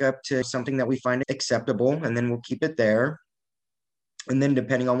calories back up to something that we find acceptable, and then we'll keep it there. And then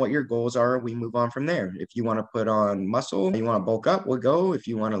depending on what your goals are, we move on from there. If you want to put on muscle, you want to bulk up, we'll go. If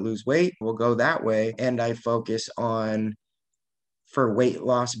you want to lose weight, we'll go that way. And I focus on, for weight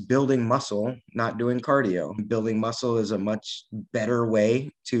loss, building muscle, not doing cardio. Building muscle is a much better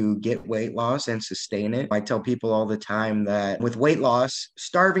way to get weight loss and sustain it. I tell people all the time that with weight loss,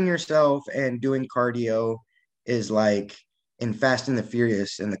 starving yourself and doing cardio is like in Fast and the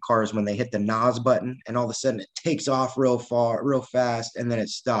Furious in the cars when they hit the NOS button and all of a sudden it takes off real far, real fast, and then it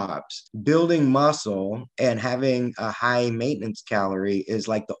stops. Building muscle and having a high maintenance calorie is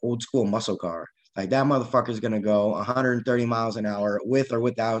like the old school muscle car. Like that motherfucker's gonna go 130 miles an hour with or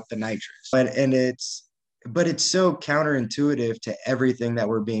without the nitrous. But it's so counterintuitive to everything that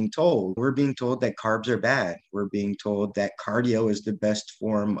we're being told. We're being told that carbs are bad. We're being told that cardio is the best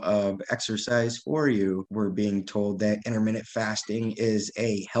form of exercise for you. We're being told that intermittent fasting is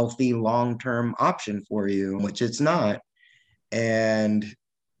a healthy long-term option for you, which it's not. And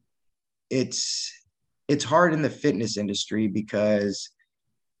it's it's hard in the fitness industry because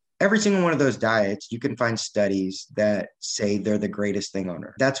every single one of those diets, you can find studies that say they're the greatest thing on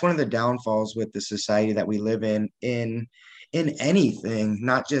earth. That's one of the downfalls with the society that we live in anything,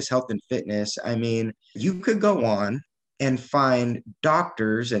 not just health and fitness. I mean, you could go on and find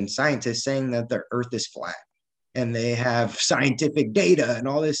doctors and scientists saying that the earth is flat and they have scientific data and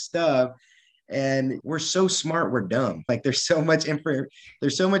all this stuff, and we're so smart, we're dumb. Like there's so much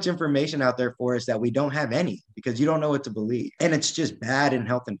information out there for us that we don't have any, because you don't know what to believe. And it's just bad in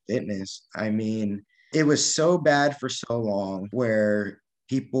health and fitness. I mean, it was so bad for so long where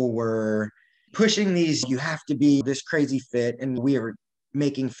people were pushing these, you have to be this crazy fit, and we were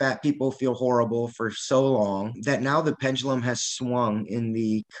making fat people feel horrible for so long that now the pendulum has swung in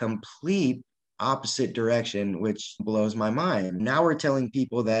the complete opposite direction, which blows my mind. Now we're telling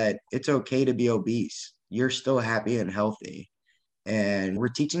people that it's okay to be obese. You're still happy and healthy. And we're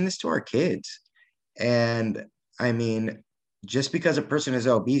teaching this to our kids. And I mean, just because a person is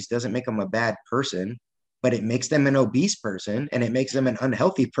obese doesn't make them a bad person, but it makes them an obese person and it makes them an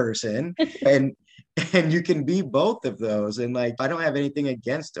unhealthy person. And and you can be both of those. And like, I don't have anything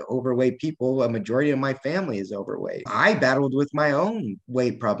against overweight people. A majority of my family is overweight. I battled with my own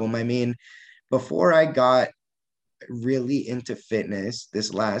weight problem. I mean, before I got really into fitness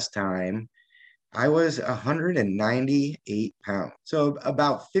this last time, I was 198 pounds. So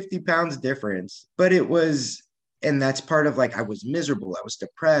about 50 pounds difference. But it was, and that's part of, like, I was miserable. I was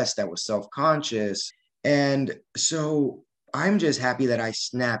depressed. I was self-conscious. And so I'm just happy that I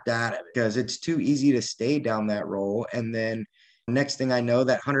snapped out of it, because it's too easy to stay down that role. And then next thing I know,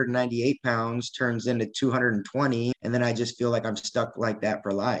 that 198 pounds turns into 220. And then I just feel like I'm stuck like that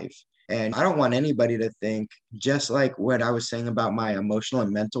for life. And I don't want anybody to think, just like what I was saying about my emotional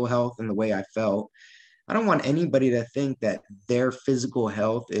and mental health and the way I felt, I don't want anybody to think that their physical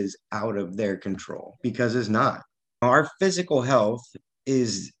health is out of their control, because it's not. Our physical health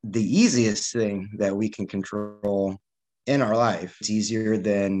is the easiest thing that we can control in our life. It's easier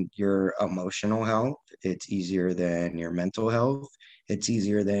than your emotional health. It's easier than your mental health. It's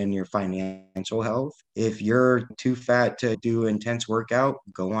easier than your financial health. If you're too fat to do intense workout,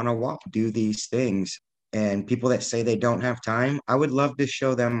 go on a walk, do these things. And people that say they don't have time, I would love to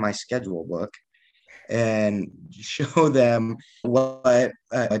show them my schedule book and show them what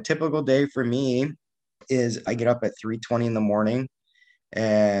a typical day for me is. I get up at 3:20 in the morning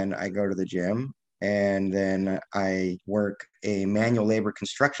and I go to the gym. And then I work a manual labor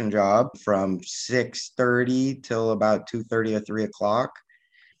construction job from 6:30 till about 2:30 or 3 o'clock.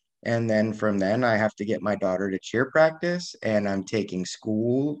 And then from then, I have to get my daughter to cheer practice, and I'm taking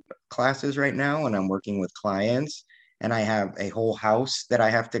school classes right now, and I'm working with clients, and I have a whole house that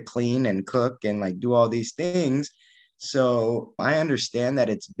I have to clean and cook and like do all these things. So I understand that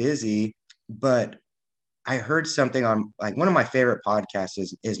it's busy, but I heard something on like one of my favorite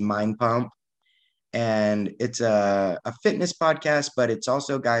podcasts is Mind Pump, and it's a fitness podcast, but it's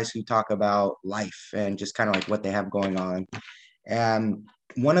also guys who talk about life and just kind of like what they have going on. And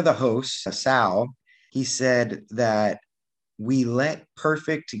one of the hosts, Sal, he said that we let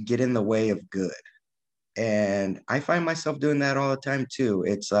perfect get in the way of good. And I find myself doing that all the time too.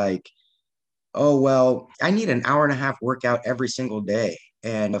 It's like, oh, well, I need an hour and a half workout every single day.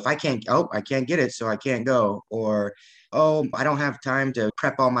 And if I can't, oh, I can't get it, so I can't go. Or, oh, I don't have time to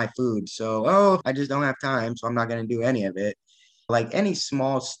prep all my food. So, oh, I just don't have time. So I'm not going to do any of it. Like any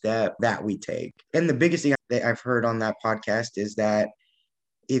small step that we take. And the biggest thing that I've heard on that podcast is that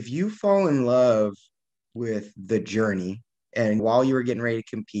if you fall in love with the journey and while you were getting ready to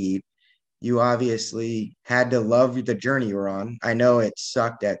compete, you obviously had to love the journey you were on. I know it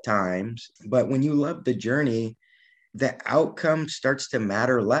sucked at times, but when you love the journey, the outcome starts to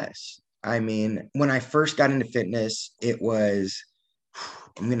matter less. I mean, when I first got into fitness, it was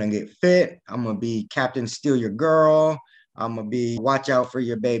I'm gonna get fit, I'm gonna be Captain Steal Your Girl, I'm gonna be watch out for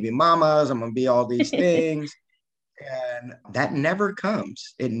your baby mamas, I'm gonna be all these things. And that never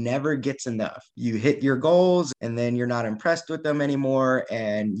comes. It never gets enough. You hit your goals and then you're not impressed with them anymore.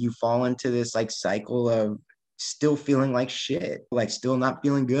 And you fall into this like cycle of still feeling like shit, like still not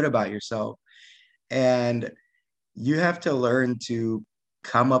feeling good about yourself. And you have to learn to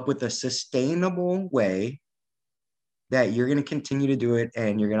come up with a sustainable way that you're going to continue to do it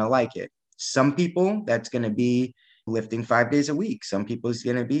and you're going to like it. Some people, that's going to be lifting 5 days a week. Some people, it's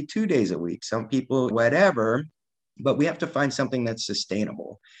going to be 2 days a week. Some people, whatever. But we have to find something that's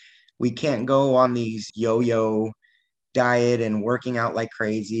sustainable. We can't go on these yo-yo diet and working out like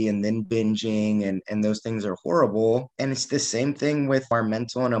crazy and then binging and those things are horrible. And it's the same thing with our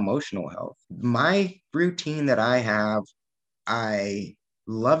mental and emotional health. My routine that I have, I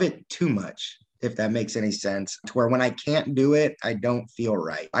love it too much, if that makes any sense, to where when I can't do it, I don't feel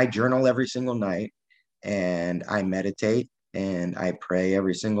right. I journal every single night and I meditate and I pray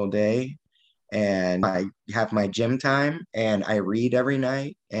every single day and I have my gym time and I read every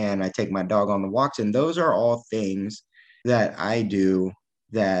night and I take my dog on the walks. And those are all things that I do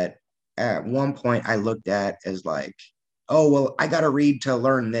that at one point I looked at as like, oh, well, I got to read to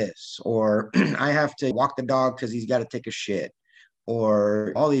learn this, or I have to walk the dog because he's got to take a shit,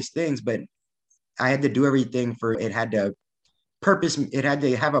 or all these things. But I had to do everything for it had to purpose, it had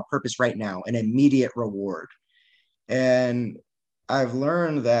to have a purpose right now, an immediate reward. And I've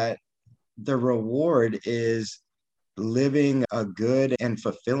learned that the reward is living a good and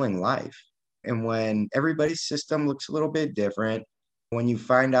fulfilling life. And when everybody's system looks a little bit different, when you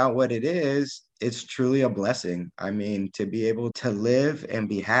find out what it is, it's truly a blessing. I mean, to be able to live and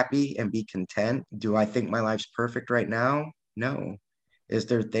be happy and be content. Do I think my life's perfect right now? No. Is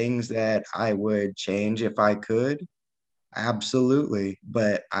there things that I would change if I could? Absolutely.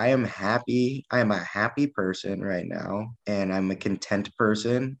 But I am happy. I am a happy person right now, and I'm a content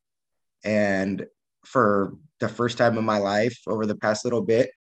person. And for the first time in my life over the past little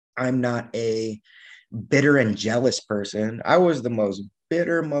bit, I'm not a bitter and jealous person. I was the most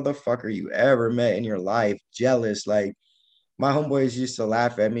bitter motherfucker you ever met in your life. Jealous. Like my homeboys used to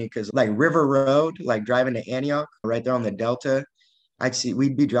laugh at me because like River Road, like driving to Antioch, right there on the Delta,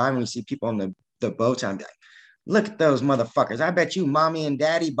 we'd be driving, we see people on the boats. And I'm like, look at those motherfuckers. I bet you mommy and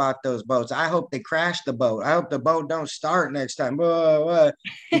daddy bought those boats. I hope they crash the boat. I hope the boat don't start next time. Blah, blah.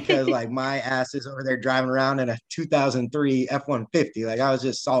 Because like my ass is over there driving around in a 2003 F-150. Like I was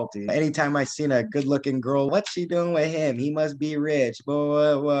just salty. Anytime I seen a good looking girl, what's she doing with him? He must be rich. Blah,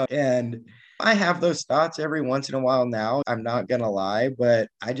 blah, blah. And I have those thoughts every once in a while now. I'm not going to lie, but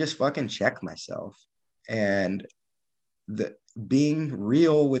I just fucking check myself. And the being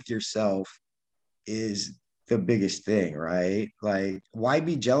real with yourself is the biggest thing, right? Like, why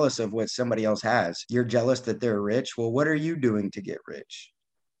be jealous of what somebody else has? You're jealous that they're rich. Well, what are you doing to get rich?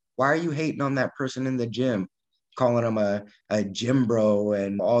 Why are you hating on that person in the gym, calling them a gym bro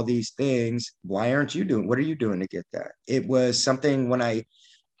and all these things? Why aren't you doing? What are you doing to get that? It was something when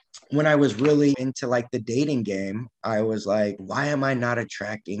I was really into like the dating game, I was like, why am I not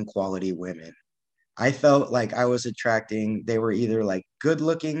attracting quality women? I felt like I was attracting, they were either like good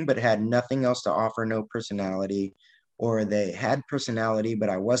looking, but had nothing else to offer, no personality, or they had personality, but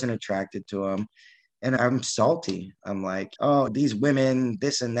I wasn't attracted to them. And I'm salty. I'm like, oh, these women,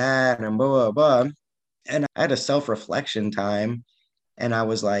 this and that, and blah, blah, blah. And I had a self reflection time. And I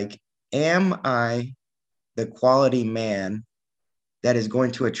was like, am I the quality man that is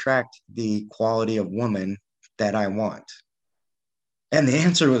going to attract the quality of woman that I want? And the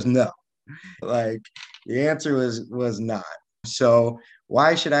answer was no. Like the answer was not. So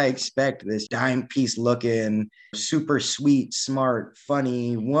why should I expect this dime piece looking, super sweet, smart,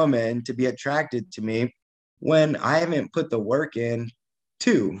 funny woman to be attracted to me when I haven't put the work in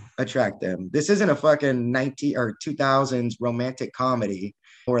to attract them? This isn't a fucking 19 or 2000s romantic comedy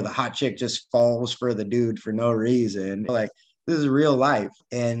where the hot chick just falls for the dude for no reason. Like this is real life.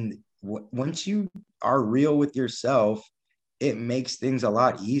 And once you are real with yourself, it makes things a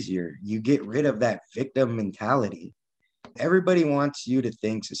lot easier. You get rid of that victim mentality. Everybody wants you to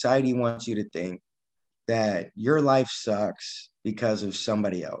think, society wants you to think that your life sucks because of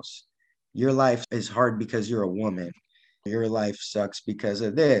somebody else. Your life is hard because you're a woman. Your life sucks because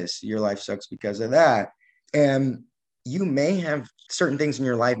of this. Your life sucks because of that. And you may have certain things in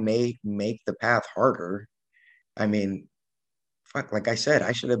your life may make the path harder. I mean, fuck, like I said,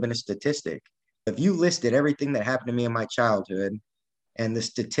 I should have been a statistic. If you listed everything that happened to me in my childhood and the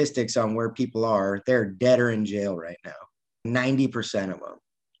statistics on where people are, they're dead or in jail right now, 90% of them.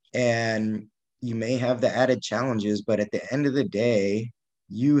 And you may have the added challenges, but at the end of the day,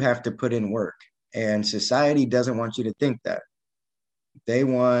 you have to put in work. And society doesn't want you to think that. They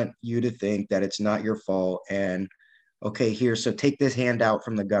want you to think that it's not your fault. And okay, here, so take this handout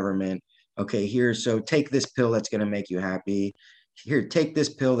from the government. Okay, here, so take this pill that's going to make you happy. Here, take this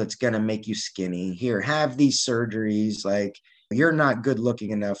pill that's going to make you skinny. Here, have these surgeries. Like, you're not good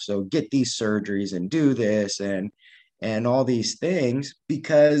looking enough, so get these surgeries and do this and all these things.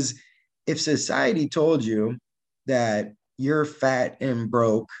 Because if society told you that you're fat and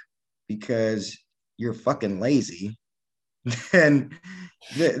broke because you're fucking lazy, then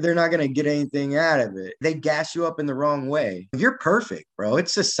they're not going to get anything out of it. They gas you up in the wrong way. You're perfect, bro.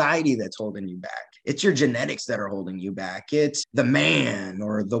 It's society that's holding you back. It's your genetics that are holding you back. It's the man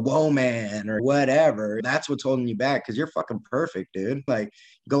or the woman or whatever. That's what's holding you back because you're fucking perfect, dude. Like,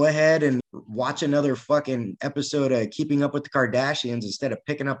 go ahead and watch another fucking episode of Keeping Up with the Kardashians instead of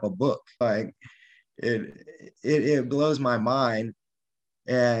picking up a book. Like, it blows my mind.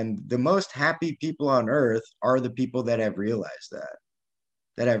 And the most happy people on earth are the people that have realized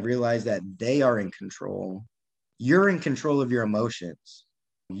that they are in control. You're in control of your emotions.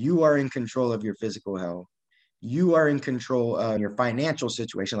 You are in control of your physical health. You are in control of your financial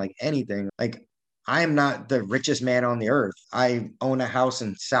situation, like anything. Like, I am not the richest man on the earth. I own a house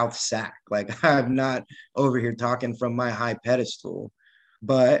in South Sac. Like, I'm not over here talking from my high pedestal,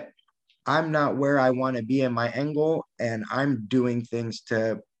 but I'm not where I want to be in my end goal, and I'm doing things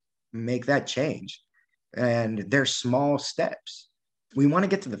to make that change. And they're small steps. We want to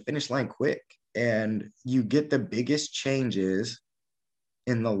get to the finish line quick, and you get the biggest changes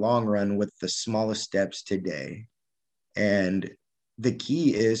in the long run with the smallest steps today. And the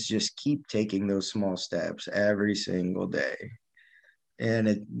key is just keep taking those small steps every single day.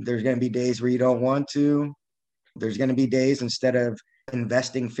 And there's going to be days where you don't want to. There's going to be days instead of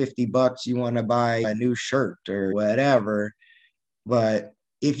investing $50, you want to buy a new shirt or whatever. But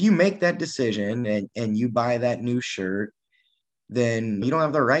if you make that decision and you buy that new shirt, then you don't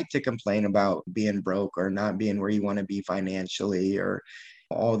have the right to complain about being broke or not being where you want to be financially or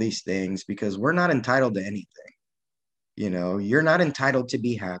all these things because we're not entitled to anything. You know, you're not entitled to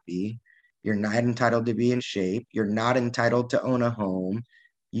be happy. You're not entitled to be in shape. You're not entitled to own a home.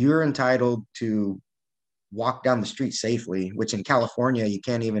 You're entitled to walk down the street safely, which in California, you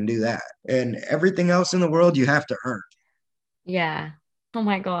can't even do that. And everything else in the world, you have to earn. Yeah. Oh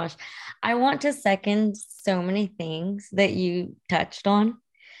my gosh. I want to second so many things that you touched on.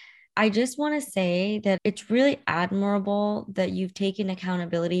 I just want to say that it's really admirable that you've taken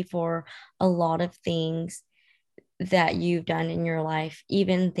accountability for a lot of things that you've done in your life,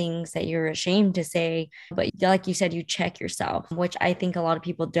 even things that you're ashamed to say. But like you said, you check yourself, which I think a lot of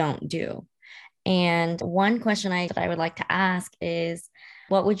people don't do. And one question that I would like to ask is,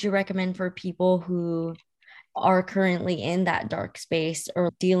 what would you recommend for people who are currently in that dark space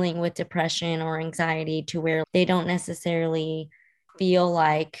or dealing with depression or anxiety to where they don't necessarily feel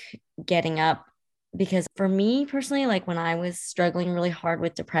like getting up? Because for me personally, like when I was struggling really hard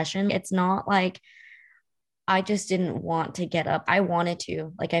with depression, it's not like I just didn't want to get up. I wanted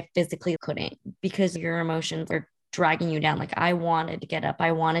to, like I physically couldn't because your emotions are dragging you down. Like I wanted to get up,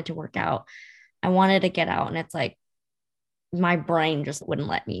 I wanted to work out, I wanted to get out. And it's like my brain just wouldn't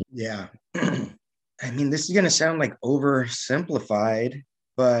let me. Yeah. I mean, this is going to sound like oversimplified,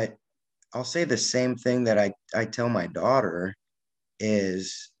 but I'll say the same thing that I tell my daughter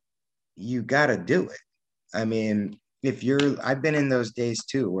is you got to do it. I mean, I've been in those days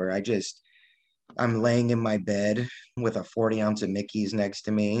too, where I'm laying in my bed with a 40 ounce of Mickey's next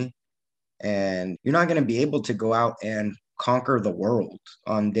to me, and you're not going to be able to go out and conquer the world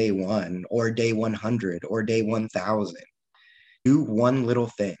on day one or day 100 or day 1000. Do one little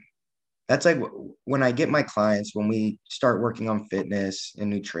thing. That's like when I get my clients, when we start working on fitness and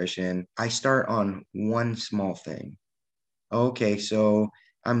nutrition, I start on one small thing. Okay, so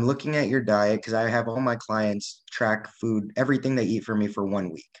I'm looking at your diet because I have all my clients track food, everything they eat for me for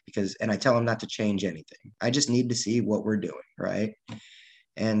 1 week and I tell them not to change anything. I just need to see what we're doing, right?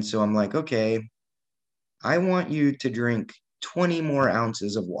 And so I'm like, okay, I want you to drink 20 more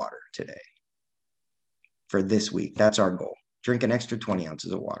ounces of water today for this week. That's our goal. Drink an extra 20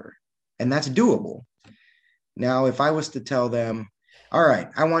 ounces of water. And that's doable. Now, if I was to tell them, all right,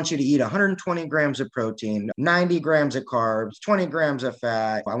 I want you to eat 120 grams of protein, 90 grams of carbs, 20 grams of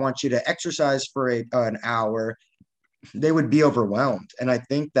fat. I want you to exercise for an hour. They would be overwhelmed. And I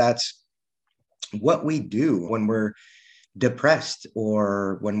think that's what we do when we're depressed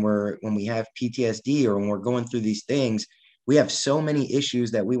or when we have PTSD or when we're going through these things. We have so many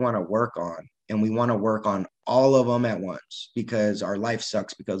issues that we want to work on, and we want to work on all of them at once because our life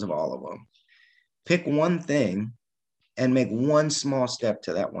sucks because of all of them. Pick one thing and make one small step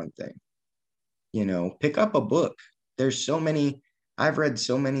to that one thing. Pick up a book. There's so many, I've read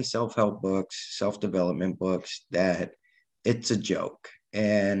so many self-help books, self-development books that it's a joke.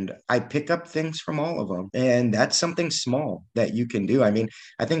 And I pick up things from all of them. And that's something small that you can do. I mean,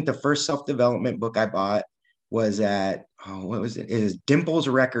 I think the first self-development book I bought was at, oh, what was it? It is Dimples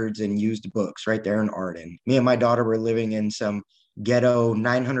Records and Used Books right there in Arden. Me and my daughter were living in some ghetto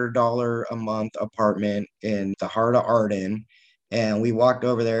 $900 a month apartment in the heart of Arden. And we walked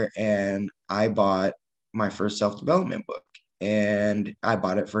over there and I bought my first self-development book, and I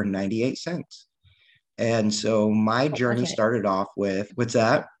bought it for 98 cents. And so my What was journey it? started off with what's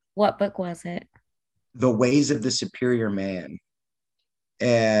that? What book was it? The Ways of the Superior Man.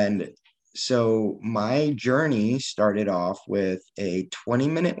 And so my journey started off with a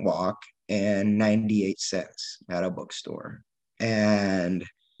 20-minute walk and 98 cents at a bookstore. And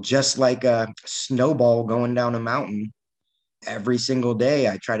just like a snowball going down a mountain, every single day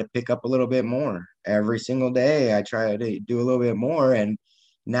I try to pick up a little bit more. Every single day I try to do a little bit more. And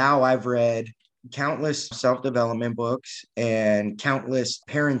now I've read countless self-development books and countless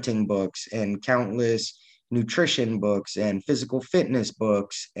parenting books and countless nutrition books and physical fitness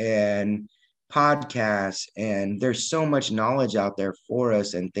books and podcasts. And there's so much knowledge out there for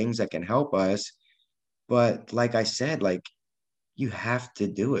us and things that can help us. But like I said, like, you have to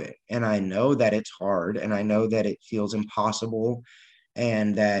do it. And I know that it's hard and I know that it feels impossible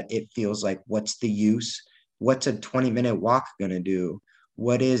and that it feels like, what's the use? What's a 20-minute walk going to do?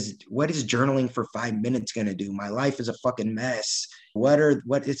 What is journaling for 5 minutes going to do? My life is a fucking mess. What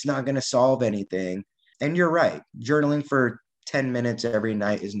it's not going to solve anything. And you're right. Journaling for 10 minutes every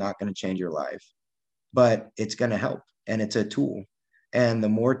night is not going to change your life, but it's going to help, and it's a tool. And the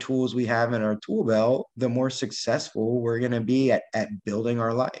more tools we have in our tool belt, the more successful we're going to be at building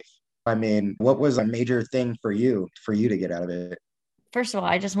our life. I mean, what was a major thing for you to get out of it? First of all,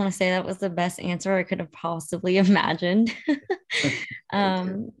 I just want to say that was the best answer I could have possibly imagined. Thank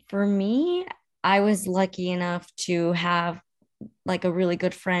you. For me, I was lucky enough to have like a really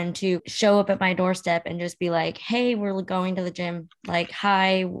good friend to show up at my doorstep and just be like, hey, we're going to the gym. Like,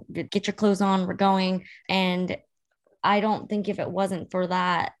 hi, get your clothes on, we're going. And I don't think if it wasn't for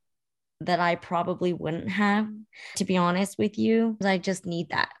that, that I probably wouldn't have, to be honest with you. I just need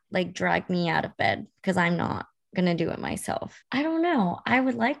that, like, drag me out of bed because I'm not going to do it myself. I don't know. I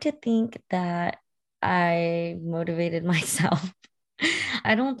would like to think that I motivated myself.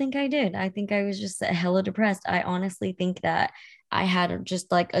 I don't think I did. I think I was just hella depressed. I honestly think that I had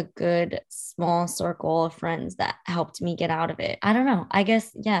just like a good small circle of friends that helped me get out of it. I don't know. I guess,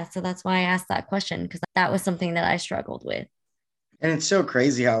 yeah. So that's why I asked that question because that was something that I struggled with. And it's so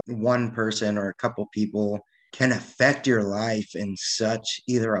crazy how one person or a couple people can affect your life in such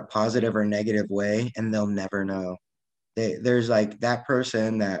either a positive or negative way, and they'll never know. There's like that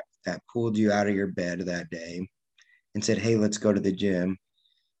person that pulled you out of your bed that day and said, "Hey, let's go to the gym."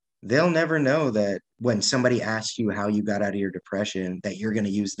 They'll never know that when somebody asks you how you got out of your depression, that you're going to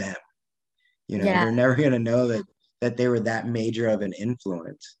use them. Yeah, They're never going to know that they were that major of an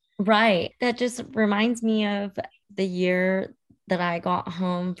influence. right. That just reminds me of the year that I got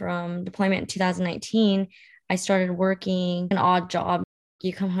home from deployment in 2019. I started working an odd job.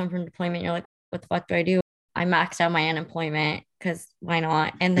 You come home from deployment, you're like, what the fuck do I do? I maxed out my unemployment because why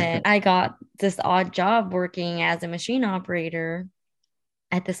not? And then I got this odd job working as a machine operator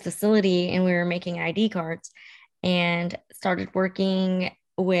at this facility, and we were making ID cards, and started working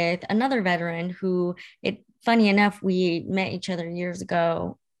with another veteran who, it funny enough, we met each other years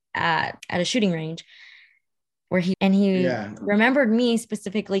ago at a shooting range where he Yeah. remembered me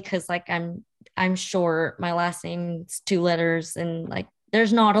specifically because like I'm short, my last name's 2 letters, and like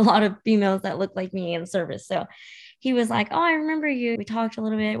there's not a lot of females that look like me in service. So he was like, oh, I remember you. We talked a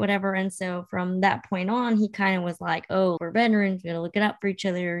little bit, whatever. And so from that point on, he kind of was like, oh, we're veterans, we gotta look it up for each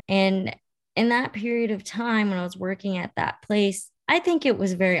other. And in that period of time when I was working at that place, I think it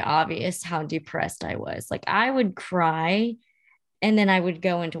was very obvious how depressed I was. Like I would cry and then I would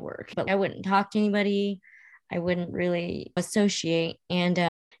go into work, but I wouldn't talk to anybody. I wouldn't really associate. And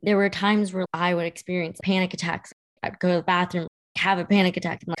there were times where I would experience panic attacks. I'd go to the bathroom, have a panic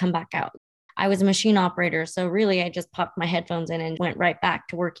attack, and come back out. I was a machine operator. So really, I just popped my headphones in and went right back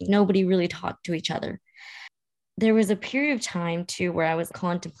to working. Nobody really talked to each other. There was a period of time too where I was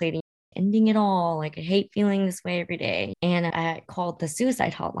contemplating ending it all. Like, I hate feeling this way every day. And I called the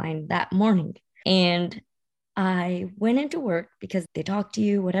suicide hotline that morning. And I went into work because they talk to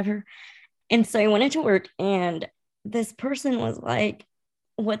you, whatever. And so I went into work, and this person was like,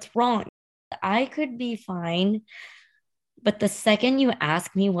 what's wrong? I could be fine. But the second you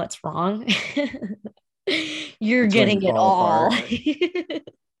ask me what's wrong, you're That's when you getting it fall all. apart.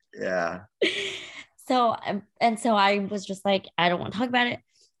 Yeah. So I was just like, I don't want to talk about it.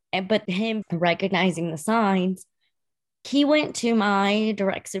 But him recognizing the signs, he went to my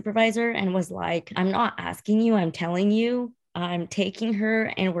direct supervisor and was like, I'm not asking you, I'm telling you, I'm taking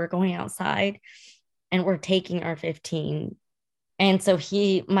her and we're going outside and we're taking our 15. And so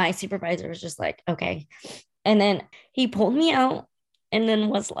my supervisor was just like, okay. And then he pulled me out and then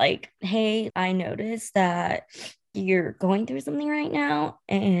was like, hey, I noticed that you're going through something right now.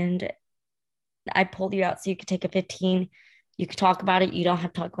 And I pulled you out so you could take a 15. You could talk about it. You don't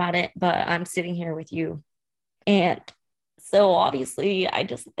have to talk about it, but I'm sitting here with you. And so obviously I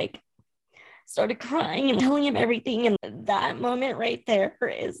just like started crying and telling him everything. And that moment right there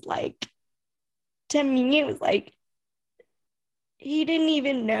is like, to me, it was like, he didn't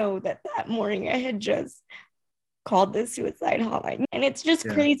even know that that morning I had just called the suicide hotline. And it's just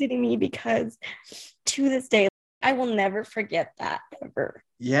Yeah. crazy to me because to this day, I will never forget that ever.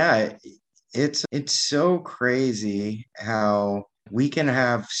 Yeah. It's so crazy how we can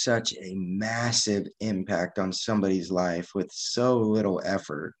have such a massive impact on somebody's life with so little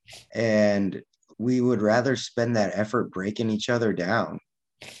effort. And we would rather spend that effort breaking each other down.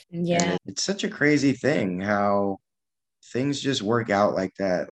 And Yeah. it's such a crazy thing how things just work out like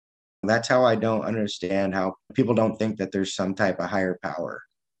that. That's how I don't understand how people don't think that there's some type of higher power.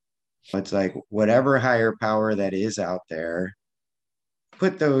 It's like whatever higher power that is out there,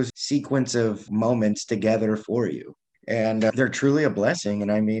 put those sequence of moments together for you. And they're truly a blessing.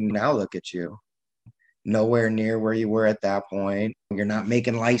 And I mean, now look at you, nowhere near where you were at that point. You're not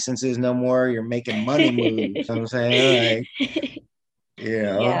making licenses no more. You're making money moves. I'm saying, like, you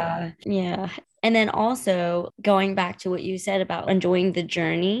know, Yeah. Yeah. And then also going back to what you said about enjoying the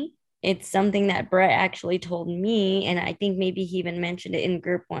journey, it's something that Brett actually told me. And I think maybe he even mentioned it in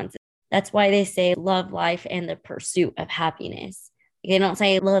group once. That's why they say love life and the pursuit of happiness. They don't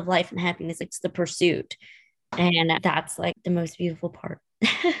say love life and happiness, it's the pursuit. And that's like the most beautiful part.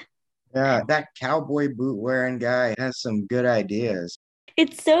 yeah, that cowboy boot wearing guy has some good ideas.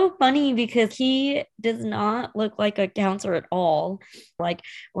 It's so funny because he does not look like a counselor at all. Like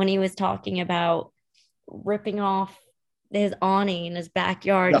when he was talking about ripping off his awning in his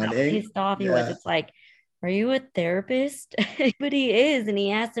backyard, how Stunning. pissed off he was. Yeah. It's like, are you a therapist? But he is, and he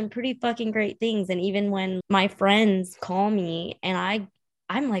has some pretty fucking great things. And even when my friends call me and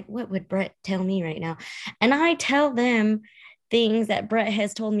I'm like, what would Brett tell me right now? And I tell them things that Brett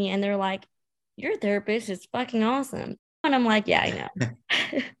has told me, and they're like, your therapist is fucking awesome. And I'm like, yeah, I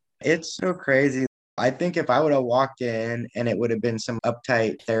know. It's so crazy. I think if I would have walked in and it would have been some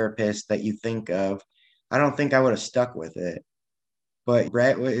uptight therapist that you think of, I don't think I would have stuck with it. But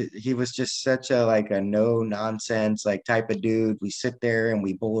Brett, he was just such a like a no nonsense like type of dude. We sit there and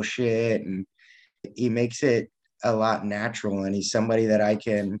we bullshit, and he makes it a lot natural. And he's somebody that I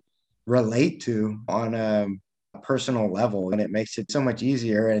can relate to on a personal level, and it makes it so much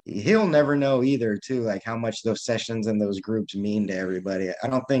easier. And he'll never know either, too, like how much those sessions and those groups mean to everybody. I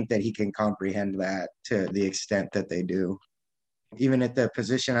don't think that he can comprehend that to the extent that they do. Even at the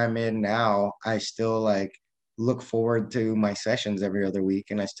position I'm in now, I still like look forward to my sessions every other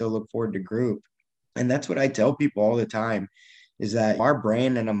week, and I still look forward to group. And that's what I tell people all the time is that our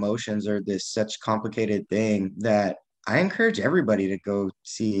brain and emotions are this such complicated thing that I encourage everybody to go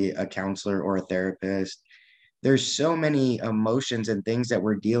see a counselor or a therapist. There's so many emotions and things that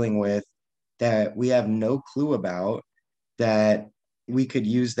we're dealing with that we have no clue about that we could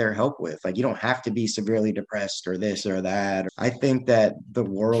use their help with. Like, you don't have to be severely depressed or this or that. I think that the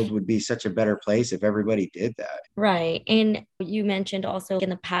world would be such a better place if everybody did that. Right. And you mentioned also in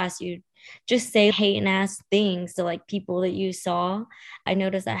the past, you just say hate and ass things to like people that you saw. I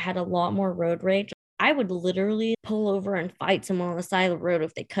noticed I had a lot more road rage. I would literally pull over and fight someone on the side of the road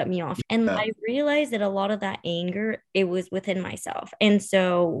if they cut me off. And Yeah. I realized that a lot of that anger, it was within myself. And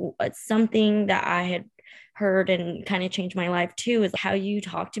so it's something that I had heard and kind of changed my life too is how you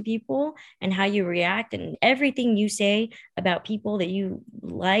talk to people and how you react and everything you say about people that you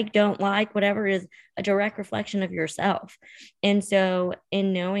like, don't like, whatever is a direct reflection of yourself. And so,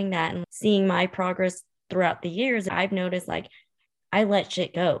 in knowing that and seeing my progress throughout the years, I've noticed like I let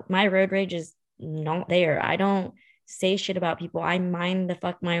shit go. My road rage is not there. I don't say shit about people. I mind the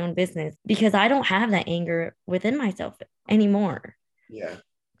fuck my own business because I don't have that anger within myself anymore. Yeah.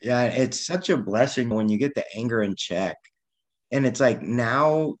 Yeah. It's such a blessing when you get the anger in check. And it's like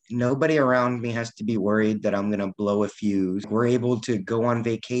now nobody around me has to be worried that I'm going to blow a fuse. We're able to go on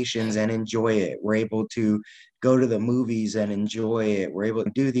vacations and enjoy it. We're able to go to the movies and enjoy it. We're able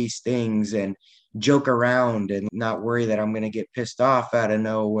to do these things and joke around and not worry that I'm going to get pissed off out of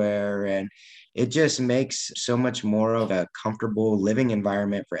nowhere. And it just makes so much more of a comfortable living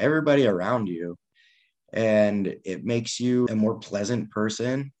environment for everybody around you. And it makes you a more pleasant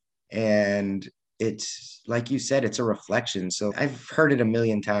person. And it's like you said, it's a reflection. So I've heard it a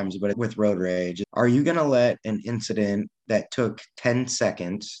million times, but with road rage, are you going to let an incident that took 10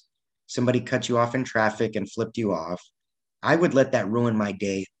 seconds, somebody cut you off in traffic and flipped you off? I would let that ruin my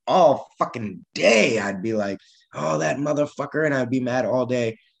day all fucking day. I'd be like, oh, that motherfucker. And I'd be mad all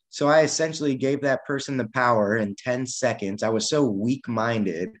day. So I essentially gave that person the power in 10 seconds. I was so weak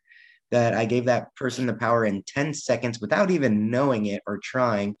minded that I gave that person the power in 10 seconds without even knowing it or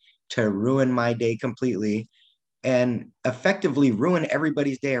trying to ruin my day completely and effectively ruin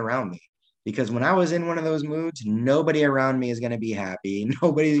everybody's day around me. Because when I was in one of those moods, nobody around me is going to be happy.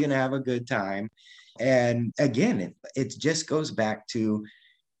 Nobody's going to have a good time. And again, it just goes back to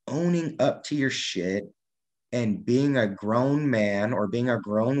owning up to your shit and being a grown man or being a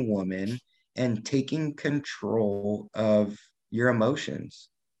grown woman and taking control of your emotions.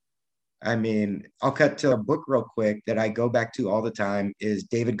 I mean, I'll cut to a book real quick that I go back to all the time is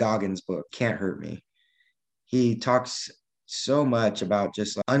David Goggins' book, Can't Hurt Me. He talks so much about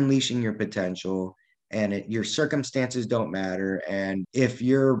just like unleashing your potential and your circumstances don't matter. And if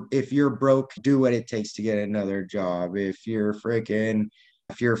you're broke, do what it takes to get another job. If you're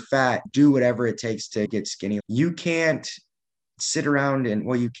fat, do whatever it takes to get skinny. You can't sit around and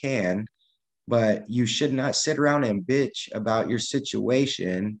well, you can, but you should not sit around and bitch about your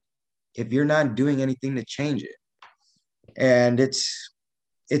situation if you're not doing anything to change it. And it's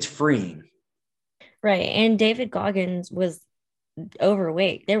freeing. Right. And David Goggins was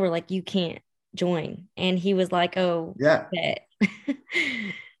overweight. They were like, you can't join. And he was like, oh, Yeah. bet.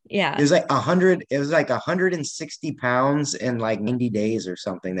 It Yeah. was like 100, it was like 160 pounds in like 90 days or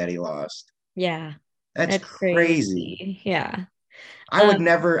something that he lost. Yeah. That's That's crazy. crazy. Yeah. I Um, would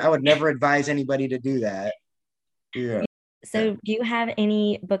never advise anybody to do that. Yeah. so do you have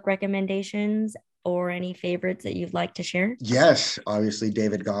any book recommendations or any favorites that you'd like to share? Yes, obviously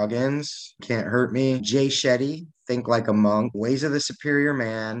David Goggins, Can't Hurt Me. Jay Shetty, Think Like a Monk, Ways of the Superior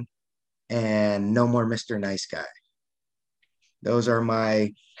Man, and No More Mr. Nice Guy. Those are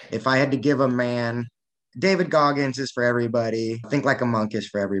my, if I had to give a man, David Goggins is for everybody. Think Like a Monk is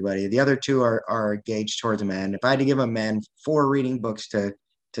for everybody. The other two are gauged towards men. If I had to give a man four reading books to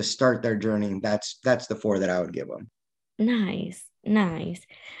start their journey, that's the four that I would give them. Nice. Nice.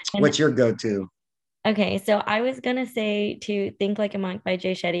 And What's your go-to? okay, so I was gonna say to Think Like a Monk by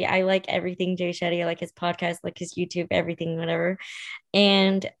Jay Shetty. I like everything Jay Shetty, I like his podcast, like his YouTube, everything, whatever.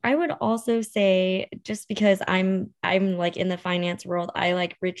 And I would also say, just because I'm like in the finance world, I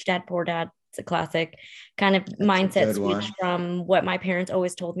like Rich Dad Poor Dad. It's a classic kind of That's a mindset good switch one. from what my parents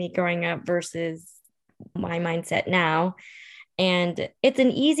always told me growing up versus my mindset now. And it's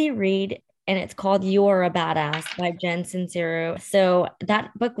an easy read, and it's called You're a Badass by Jen Sincero. So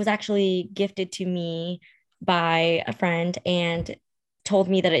that book was actually gifted to me by a friend and told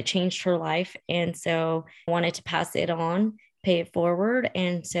me that it changed her life. And so I wanted to pass it on, pay it forward.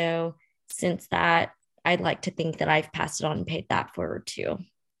 And so since that, I'd like to think that I've passed it on and paid that forward too.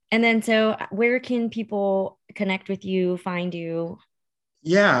 And then, so where can people connect with you, find you?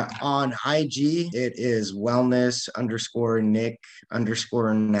 Yeah, on IG, it is wellness underscore Nick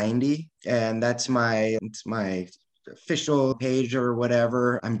underscore 90. And it's my official page or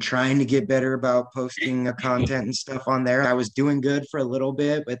whatever. I'm trying to get better about posting content and stuff on there. I was doing good for a little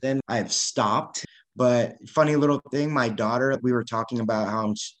bit, but then I've stopped. But funny little thing, my daughter, we were talking about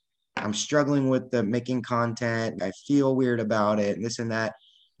how I'm struggling with the making content. I feel weird about it and this and that.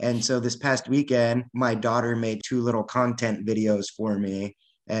 And so this past weekend, my daughter made two little content videos for me.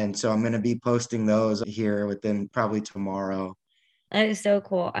 And so I'm going to be posting those here within probably tomorrow. That is so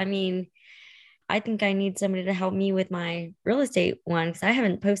cool. I mean, I think I need somebody to help me with my real estate one because I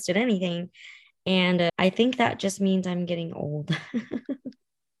haven't posted anything. And I think that just means I'm getting old.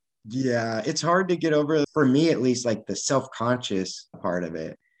 Yeah, it's hard to get over, for me at least, like the self-conscious part of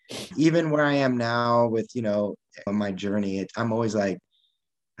it. Even where I am now with, my journey, I'm always like,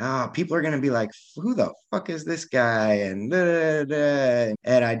 people are gonna be like, who the fuck is this guy? And da, da, da.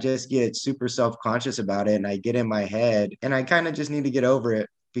 And I just get super self-conscious about it, and I get in my head, and I kind of just need to get over it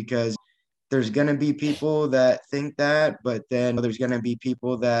because there's gonna be people that think that, but then there's gonna be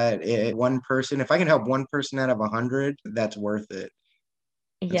people that one person, if I can help one person out of 100, that's worth it.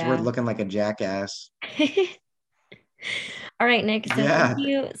 It's worth Yeah. looking like a jackass. All right, Nick. So thank Yeah.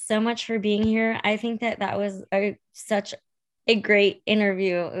 you so much for being here. I think that that was such a great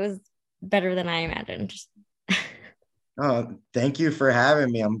interview. It was better than I imagined. Oh, thank you for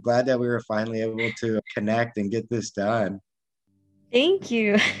having me. I'm glad that we were finally able to connect and get this done. Thank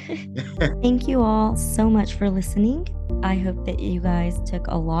you. Thank you all so much for listening. I hope that you guys took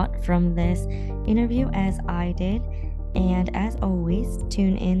a lot from this interview as I did. And as always,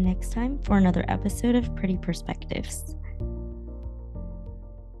 tune in next time for another episode of Pretty Perspectives.